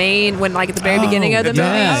 like to the main when like at the very beginning of the movie.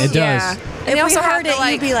 yeah, it does. Yeah. If And they also we have heard the, it,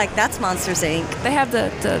 like, you'd be like, "That's Monsters Inc." they have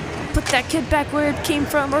the put that kid back where it came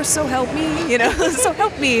from, or so help me, you know, so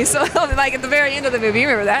help me, so help me. Like at the very end of the movie, you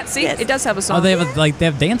remember that? See, it does have a song. Oh, they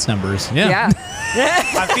have dance numbers. Yeah.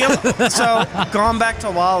 I feel so. Going back to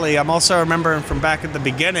Wall-E, I'm also remembering from back at the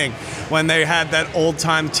beginning when they had that old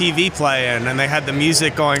time TV playing and they had the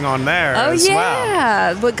music going on there Oh as well.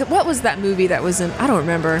 yeah, what was that movie that was in? I don't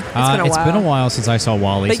remember. It's been a while. It's been a while since I saw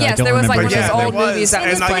Wall-E, But so yes, I don't there was, like, remember one of those exactly. old movies that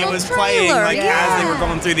and was like playing. it was playing like Yeah. as they were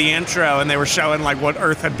going through the intro and they were showing like what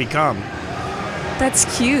Earth had become. That's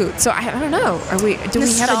cute. So I don't know. Do we have a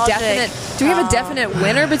Nostalgic. definite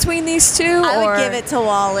winner between these two? I or? would give it to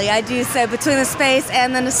Wall-E. I do say between the space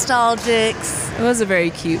and the nostalgics. It was a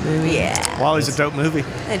very cute movie. Yeah. Wall-E's a dope movie.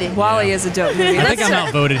 It is. Wall-E is a dope movie. I think I'm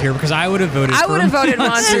outvoted here because I would have voted I for would have voted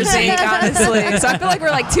Monsters Monsters Inc. honestly. So I feel like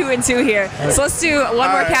we're like 2 and 2 here. So let's do one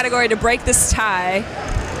more right. category to break this tie.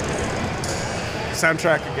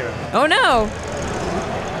 Soundtrack again. Oh no!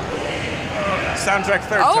 Soundtrack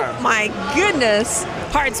third Oh time. my goodness!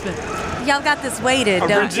 Hard spin. Y'all got this weighted, don't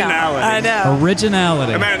y'all? Originality. I know.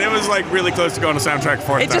 Originality. Man, it was like really close to going to soundtrack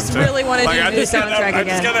fourth It time. just too. really wanted like, you to I do just got that- soundtrack I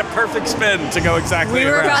again. just got that perfect spin to go exactly We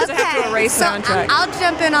were around. about to have to erase soundtrack. I'll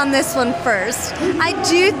jump in on this one first. I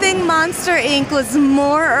do think Monster Inc. was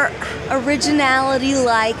more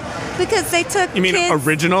originality-like because they took You mean kids.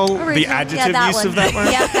 original? The Original. adjective that use one. of that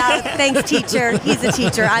word? Yeah, thanks, teacher. He's a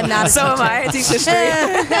teacher. I'm not a So teacher. am I. I teach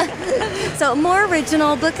history. So more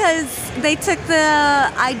original because they took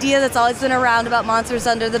the idea that's always been around about monsters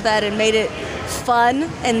under the bed and made it fun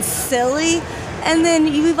and silly. And then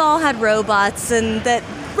we've all had robots and that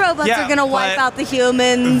robots Yeah, are going to wipe but out the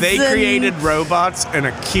humans. They and created robots in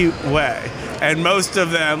a cute way. And most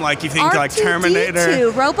of them, like you think like Terminator.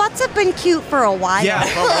 R2-D2. Robots have been cute for a while. Yeah,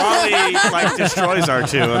 but Wall-E like destroys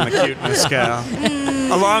R2 on the cuteness scale.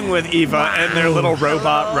 Along with Eva and their little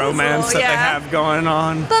robot romance that they have going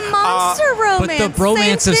on. But monster romance. But the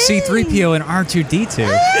bromance of C-3PO and R2-D2. True.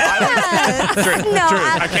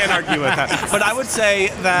 I can't argue with that. But I would say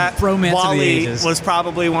that Bromance of the Wall-E ages. was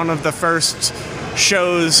probably one of the first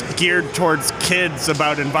shows geared towards kids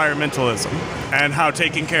about environmentalism and how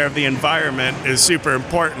taking care of the environment is super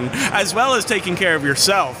important, as well as taking care of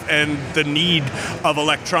yourself and the need of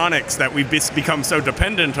electronics that we've become so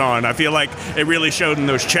dependent on. I feel like it really showed in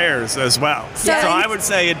those chairs as well. So I would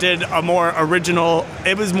say it did a more original,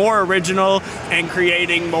 it was more original and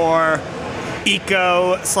creating more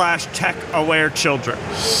eco/tech aware children.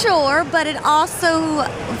 Sure, but it also,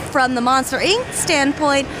 from the Monster Inc.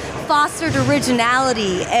 standpoint, fostered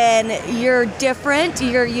originality. And you're different,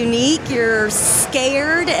 you're unique, you're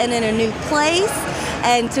scared and in a new place.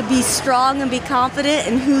 And to be strong and be confident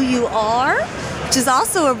in who you are which is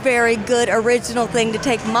also a very good original thing to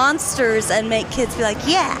take monsters and make kids be like,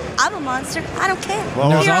 yeah, I'm a monster. I don't care. Well,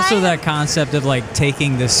 there's Here also I am. that concept of like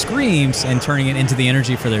taking the screams and turning it into the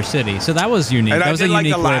energy for their city. So that was unique. And that I was did a like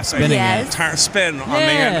unique the way of laughing. spinning Yes. it. Spin on the Yeah.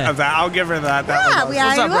 end of that. I'll give her that. That Yeah, was we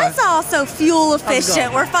awesome. are. What's up, It's also fuel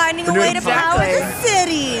efficient. We're finding a We're way doing to power the exactly.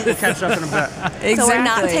 cities. We'll catch up in a bit. So we're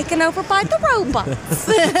not Exactly. taken over by the robots.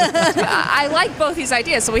 I like both these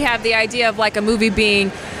ideas. So we have the idea of like a movie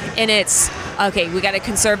being in its, okay, we got to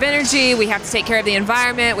conserve energy, we have to take care of the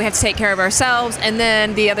environment, we have to take care of ourselves, and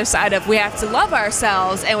then the other side of we have to love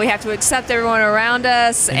ourselves and we have to accept everyone around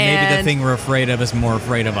us. And maybe the thing we're afraid of is more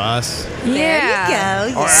afraid of us. Yeah. There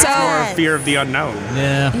you go. Or So- more fear of the unknown.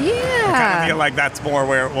 Yeah. I kind of Yeah. feel like that's more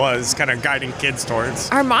where it was kind of guiding kids towards.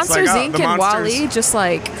 Are It's Monsters like, oh, Inc. the and monsters- WALL-E just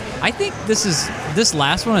like... I think this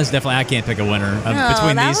last one is definitely, I can't pick a winner No,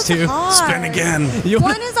 between that these was two. hard. Spin again.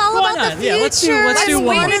 One is all Why about not? the future. Yeah, let's do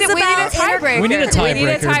one. One is we need a about tiebreaker. We need a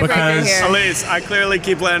tiebreaker because- here. Elise, I clearly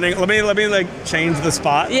keep landing. Let me like change the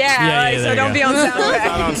spot. Yeah, like, there so you don't go. be on Not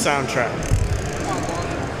soundtrack. on soundtrack.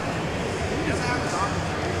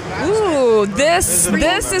 Ooh, this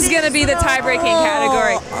is going to be the tie-breaking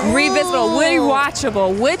category. Revisitable,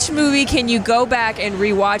 rewatchable. Which movie can you go back and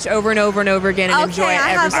rewatch over and over and over again and enjoy it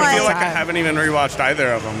every I single feel like I time? haven't even rewatched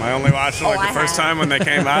either of them. I only watched them like I the first have. time when they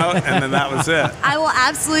came out, and then that was it. I will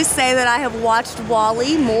absolutely say that I have watched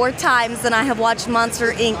WALL-E more times than I have watched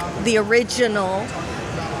Monster Inc., the original.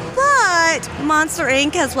 But Monster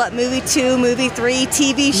Inc. has what, movie 2, movie 3,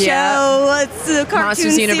 TV show, Yeah. it's a cartoon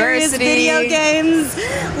Monsters series, University. video games.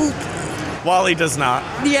 Wally does not.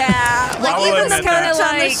 Yeah, like I will even the admit that. merch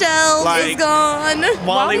on the shelf Like, is gone.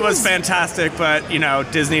 Wally was fantastic, but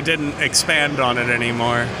Disney didn't expand on it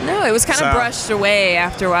anymore. No, it was kind of So- brushed away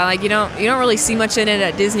after a while. Like you don't really see much in it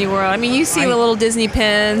at Disney World. I mean, you see the little Disney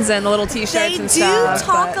pins and the little T-shirts They and do stuff.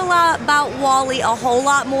 talk but- a lot about WALL-E a whole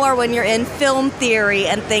lot more when you're in film theory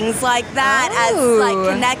and things like that, as Oh.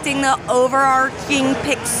 like connecting the overarching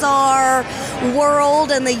Pixar world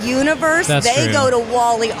and the universe. That's they true. go to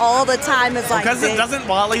WALL-E all the time. It's like Because it doesn't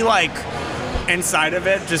Wally like inside of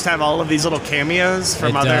it just have all of these little cameos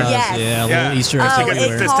from It other. does, Yes. yeah, little Easter eggs Oh,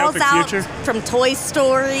 everywhere. it calls Dystopic out future. from Toy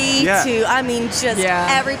Story Yeah. to, I mean, just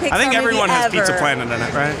every Pixar I think everyone movie has ever. Pizza Planet in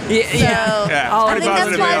it, right? Yeah, Yeah, I pretty think that's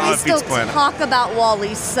positive they all why we have still Pizza Planet. talk about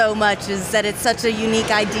WALL-E so much, is that it's such a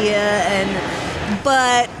unique idea,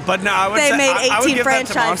 but no, I would they say made I would 18 give that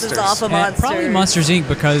to franchises Monsters. off of And Monsters. probably Monsters Inc.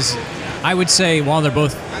 because I would say while they're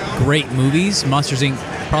both great movies, Monsters Inc.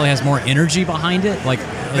 probably has more energy behind it. Like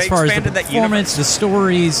as They far as the expanded that performance, the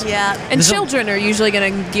stories. Yeah. And There's a- children are usually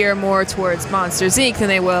going to gear more towards Monsters Inc. than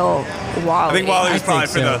they will WALL-E. I think Wally was I probably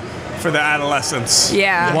think so. for the adolescents.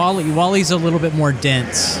 Yeah. Wally's a little bit more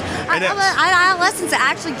dense. Adolescents are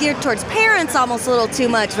actually geared towards parents almost a little too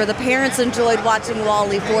much, where the parents enjoyed watching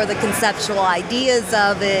WALL-E for the conceptual ideas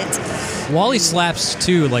of it. Wally slaps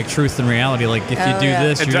too, like truth and reality. Like if you Oh, do yeah.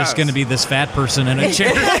 this, It you're just does. going to be this fat person in a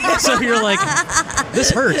chair. So you're like,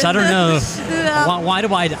 this hurts. I don't know. Why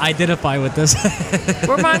do I identify with this?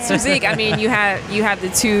 We're Monsters Inc. I mean, you have the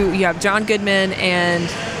two. You have John Goodman and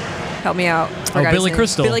help me out. Forgot his Billy name.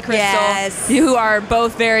 Crystal. Billy Crystal. Yes. Who are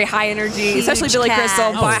both very high energy, especially Huge Billy cast.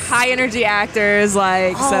 Crystal, but high energy actors.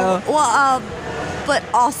 Like so. Well, but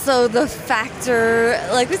also the factor,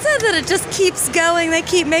 like we said, that it just keeps going. They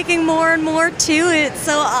keep making more and more to it.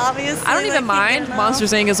 So obviously, I don't even mind.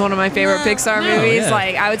 Monsters Inc. is one of my favorite Pixar movies. yeah.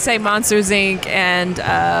 Like I would say Monsters Inc. and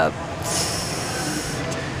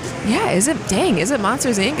is it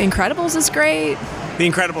Monsters Inc. Incredibles is great. The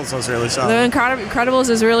Incredibles was really The solid. Incredibles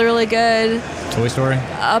is really, really good. Toy Story.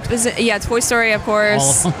 Up is Toy Story, of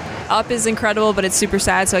course. All of Up is incredible, but it's super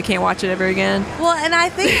sad, so I can't watch it ever again. Well, and I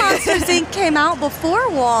think Monsters Inc. came out before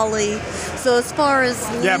WALL-E. So as far as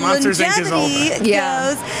Yeah, Monsters Inc. is longevity older.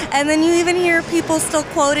 Yeah. goes, and then you even hear people still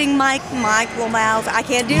quoting Mike Wazowski. I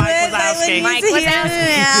can't do Mike it. but when Wazowski. you Mike see- Wazowski.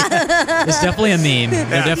 Yeah. It's definitely a meme.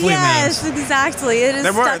 They're definitely yes, memes. exactly. It is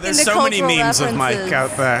stuck There's into so many cultural memes of Mike references.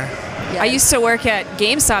 out there. I used to work at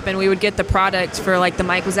GameStop, and we would get the product for like the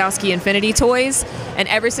Mike Wazowski Infinity toys, and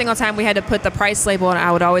every single time we had to put the price label on,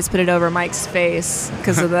 I would always put it over Mike's face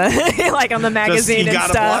because of the like on the magazine he and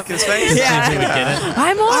gotta stuff. block his face. Yeah. Did you get it?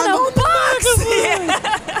 I'm on a box.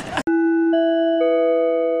 Yeah.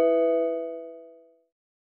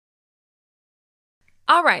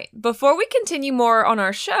 All right, before we continue more on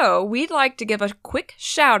our show, we'd like to give a quick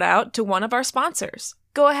shout out to one of our sponsors.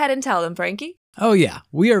 Go ahead and tell them, Frankie. Oh, yeah.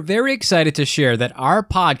 We are very excited to share that our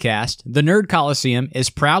podcast, The Nerd Coliseum, is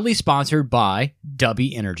proudly sponsored by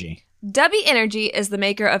Dubby Energy. Dubby Energy is the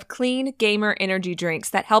maker of clean gamer energy drinks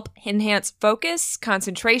that help enhance focus,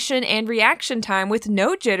 concentration, and reaction time with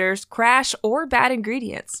no jitters, crash, or bad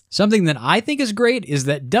ingredients. Something that I think is great is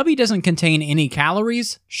that Dubby doesn't contain any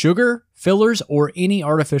calories, sugar, fillers, or any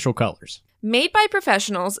artificial colors. Made by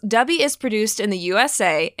professionals, Dubby is produced in the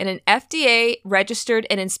USA in an FDA-registered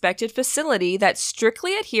and inspected facility that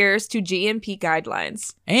strictly adheres to GMP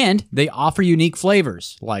guidelines. And they offer unique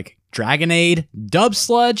flavors like Dragonade, Dub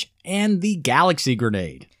Sludge, and the Galaxy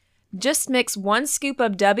Grenade. Just mix 1 scoop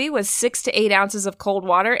of Dubby with 6 to 8 ounces of cold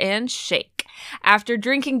water and shake. After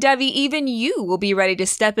drinking Dubby, even you will be ready to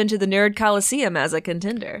step into the Nerd Coliseum as a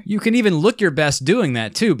contender. You can even look your best doing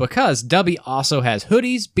that too, because Dubby also has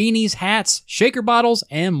hoodies, beanies, hats, shaker bottles,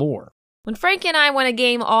 and more. When Frankie and I want to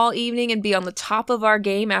game all evening and be on the top of our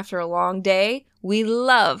game after a long day, we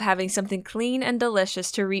love having something clean and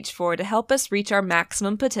delicious to reach for to help us reach our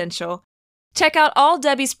maximum potential. Check out all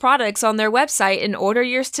Dubby's products on their website and order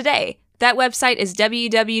yours today. That website is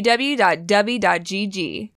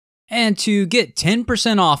www.dubby.gg. And to get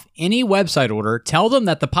 10% off any website order, tell them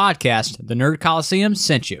that the podcast, The Nerd Coliseum,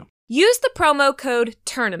 sent you. Use the promo code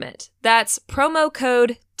TOURNAMENT. That's promo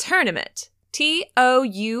code TOURNAMENT.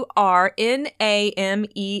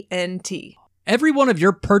 TOURNAMENT. Every one of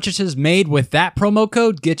your purchases made with that promo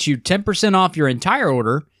code gets you 10% off your entire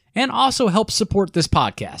order and also helps support this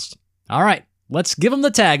podcast. All right, let's give them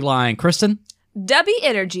the tagline, Kristen. Dubby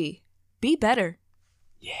Energy. Be better.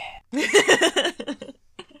 Yeah.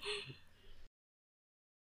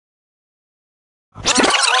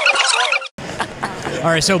 All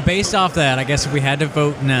right, so based off that, I guess if we had to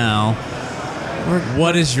vote now,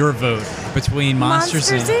 what is your vote between Monsters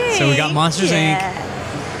Inc.? So we got Monsters Inc.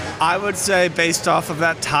 I would say based off of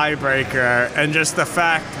that tiebreaker and just the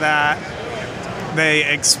fact that they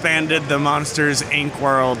expanded the Monsters Inc.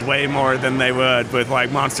 world way more than they would with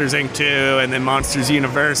like Monsters Inc. 2 and then Monsters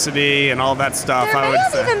University and all that stuff. There may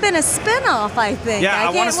have even been a spin-off, I think. Yeah, I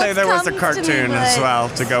want to say there was a cartoon as well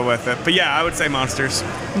to go with it. But yeah, I would say Monsters.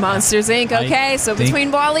 Monsters Inc. Okay, so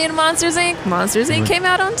between Wall-E and Monsters Inc., Monsters Inc. came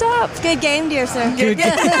out on top. Good game, dear sir. Good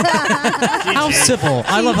game. How simple.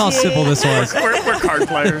 I love how simple this was. We're card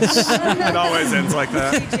players. It always ends like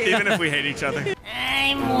that, even if we hate each other.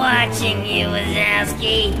 I'm watching you,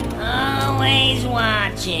 Wazowski. Always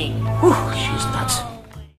watching. Whew, she's nuts.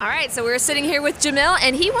 All right, so we're sitting here with Jamil,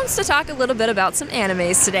 and he wants to talk a little bit about some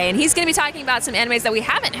animes today. And he's going to be talking about some animes that we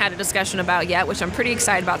haven't had a discussion about yet, which I'm pretty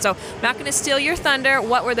excited about. So I'm not going to steal your thunder.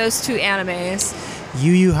 What were those 2 animes?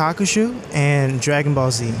 Yu Yu Hakusho and Dragon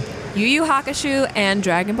Ball Z. Yu Yu Hakusho and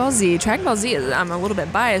Dragon Ball Z. Dragon Ball Z, I'm a little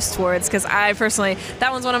bit biased towards because I personally,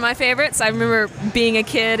 that one's one of my favorites. I remember being a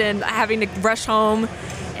kid and having to rush home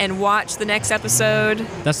and watch the next episode.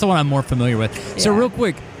 That's the one I'm more familiar with. Yeah. So real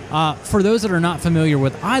quick, for those that are not familiar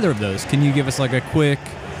with either of those, can you give us like a quick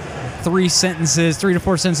 3 to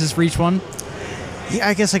 4 sentences for each one? Yeah,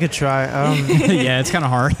 I guess I could try. Yeah, it's kind of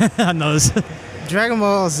hard on those. Dragon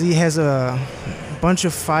Ball Z has a bunch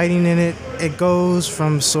of fighting in it. It goes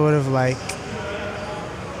from sort of like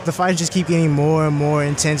the fights just keep getting more and more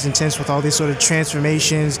intense with all these sort of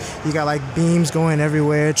transformations. You got like beams going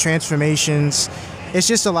everywhere, transformations. It's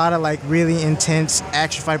just a lot of like really intense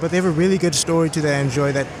action fight, but they have a really good story to that I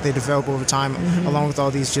enjoy that they develop over time, along with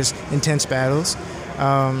all these just intense battles.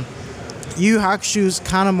 Yu Yu Hakusho is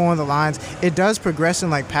kind of more on the lines. It does progress in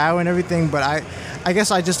like power and everything, but I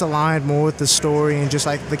guess I just aligned more with the story and just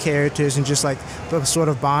like the characters and just like the sort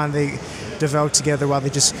of bond they develop together while they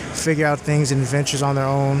just figure out things and adventures on their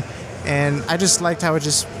own. And I just liked how it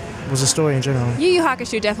just was a story in general. Yu Yu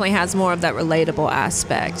Hakusho definitely has more of that relatable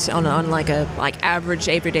aspect on like a average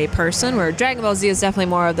everyday person, where Dragon Ball Z is definitely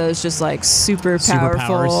more of those just like super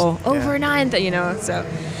powerful overnight, you know. So,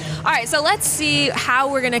 all right, so let's see how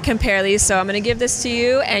we're gonna compare these. So I'm gonna give this to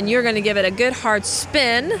you, and you're gonna give it a good hard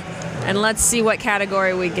spin, and let's see what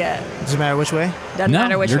category we get. Does it matter which way? Doesn't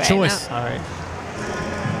matter which way. Your choice. No. All right.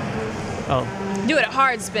 Oh. Do it a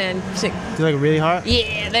hard spin. Do like really hard?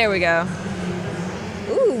 Yeah, there we go.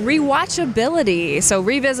 Ooh, rewatchability. So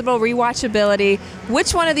revisitable, rewatchability.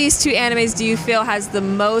 Which one of these 2 animes do you feel has the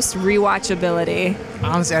most rewatchability?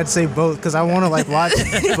 Honestly, I'd say both, because I want to like watch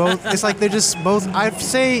both. It's like they're just both. I'd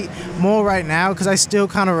say more right now because I still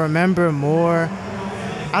kind of remember more.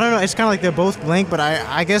 I don't know. It's kind of like they're both blank, but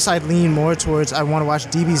I guess I'd lean more towards I want to watch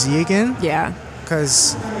DBZ again. Yeah.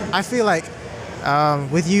 Because I feel like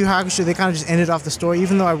with Yu Yu Hakusho, they kind of just ended off the story.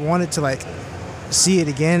 Even though I wanted to like see it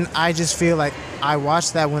again, I just feel like I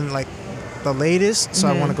watched that one like the latest, so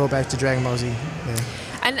I want to go back to Dragon Ball Z. Yeah.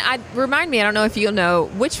 and remind me, I don't know if you'll know,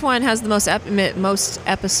 which one has the most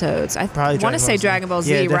episodes? I want to say Dragon Ball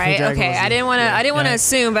Z, right? Okay, I didn't want to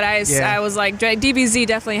assume, but I was like, DBZ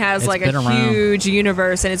definitely has like a huge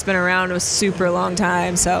universe, and it's been around a super long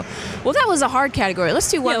time. So, well, that was a hard category. Let's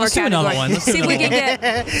do one more category. See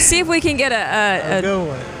if we can get a good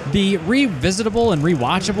one. The revisitable and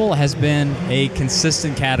rewatchable has been a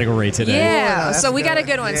consistent category today. Yeah, so we got a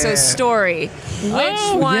good one. So story.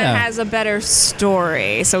 Which one has a better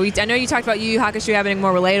story? So I know you talked about Yu Yu Hakusho having a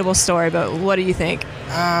more relatable story, but what do you think?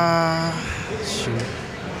 Shoot.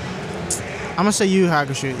 I'm going to say Yu Yu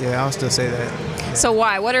Hakusho. Yeah, I'll still say that. Yeah. So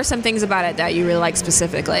why? What are some things about it that you really like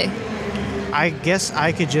specifically? I guess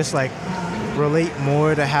I could just like relate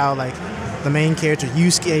more to how like the main character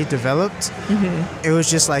Yusuke developed. It was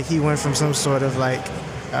just like he went from some sort of like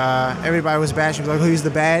everybody was bashing like, oh, he's the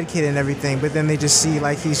bad kid and everything, but then they just see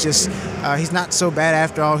like he's just he's not so bad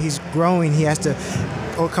after all. He's growing. He has to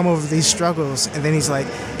come over these struggles, and then he's like,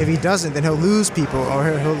 if he doesn't, then he'll lose people,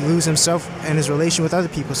 or he'll lose himself and his relation with other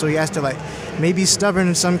people. So he has to like maybe stubborn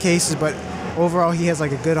in some cases, but overall he has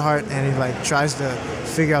like a good heart, and he like tries to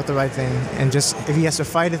figure out the right thing, and just if he has to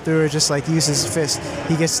fight it through or just like use his fist,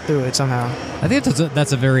 he gets through it somehow. I think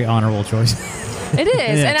that's a very honorable choice. It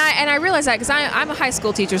is, and I realize that because I'm a high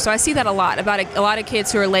school teacher, so I see that a lot about a lot of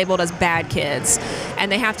kids who are labeled as bad kids,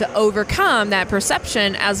 and they have to overcome that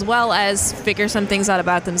perception as well as figure some things out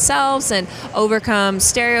about themselves and overcome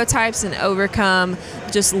stereotypes and overcome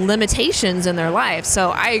just limitations in their life. So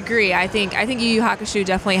I agree. I think Yu Yu Hakusho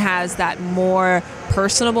definitely has that more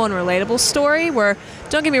personable and relatable story where,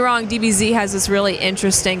 don't get me wrong, DBZ has this really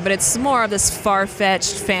interesting, but it's more of this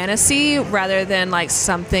far-fetched fantasy rather than like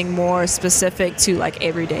something more specific to like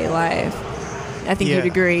everyday life. I think you'd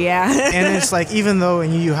agree, And it's like, even though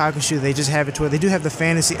in Yu Yu Hakusho they just have it to where they do have the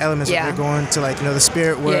fantasy elements where they're going to like, the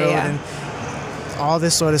spirit world and all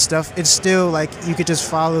this sort of stuff, it's still like you could just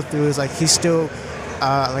follow through. It's like he's still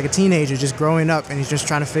like a teenager just growing up, and he's just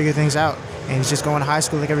trying to figure things out, and he's just going to high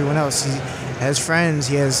school like everyone else. He has friends,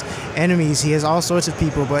 he has enemies, he has all sorts of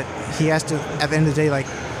people, but he has to, at the end of the day, like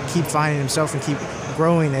keep finding himself and keep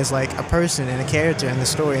growing as like a person and a character in the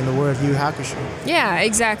story in the world of Yu Yu Hakusho. Yeah,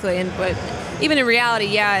 exactly. But even in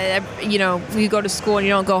reality, you go to school and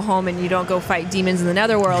you don't go home and you don't go fight demons in the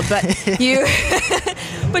netherworld, but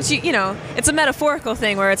it's a metaphorical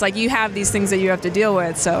thing where it's like you have these things that you have to deal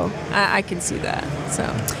with. So I can see that. So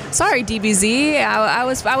sorry, DBZ, I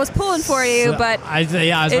was pulling for you, but I was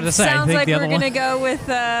about to say, sounds I think like the we're other gonna go with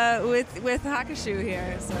Hakusho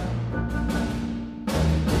here. So.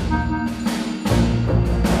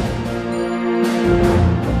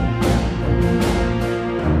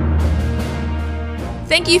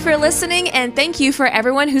 Thank you for listening, and thank you for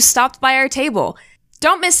everyone who stopped by our table.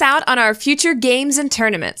 Don't miss out on our future games and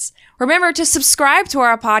tournaments. Remember to subscribe to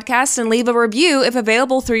our podcast and leave a review if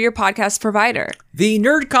available through your podcast provider. The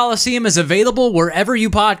Nerd Coliseum is available wherever you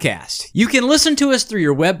podcast. You can listen to us through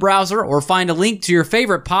your web browser or find a link to your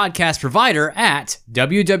favorite podcast provider at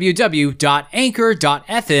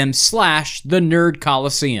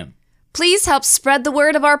www.anchor.fm/thenerdcoliseum. Please help spread the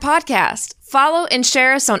word of our podcast. Follow and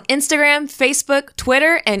share us on Instagram, Facebook,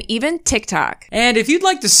 Twitter, and even TikTok. And if you'd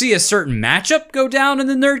like to see a certain matchup go down in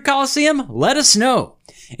the Nerd Coliseum, let us know.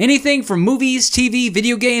 Anything from movies, TV,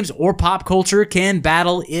 video games, or pop culture can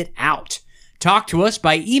battle it out. Talk to us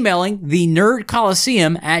by emailing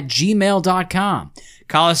thenerdcoliseum@gmail.com.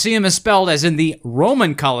 Coliseum is spelled as in the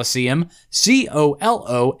Roman Colosseum,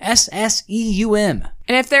 Colosseum.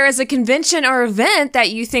 And if there is a convention or event that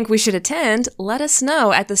you think we should attend, let us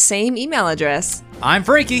know at the same email address. I'm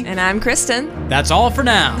Frankie. And I'm Kristen. That's all for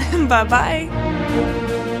now. Bye-bye.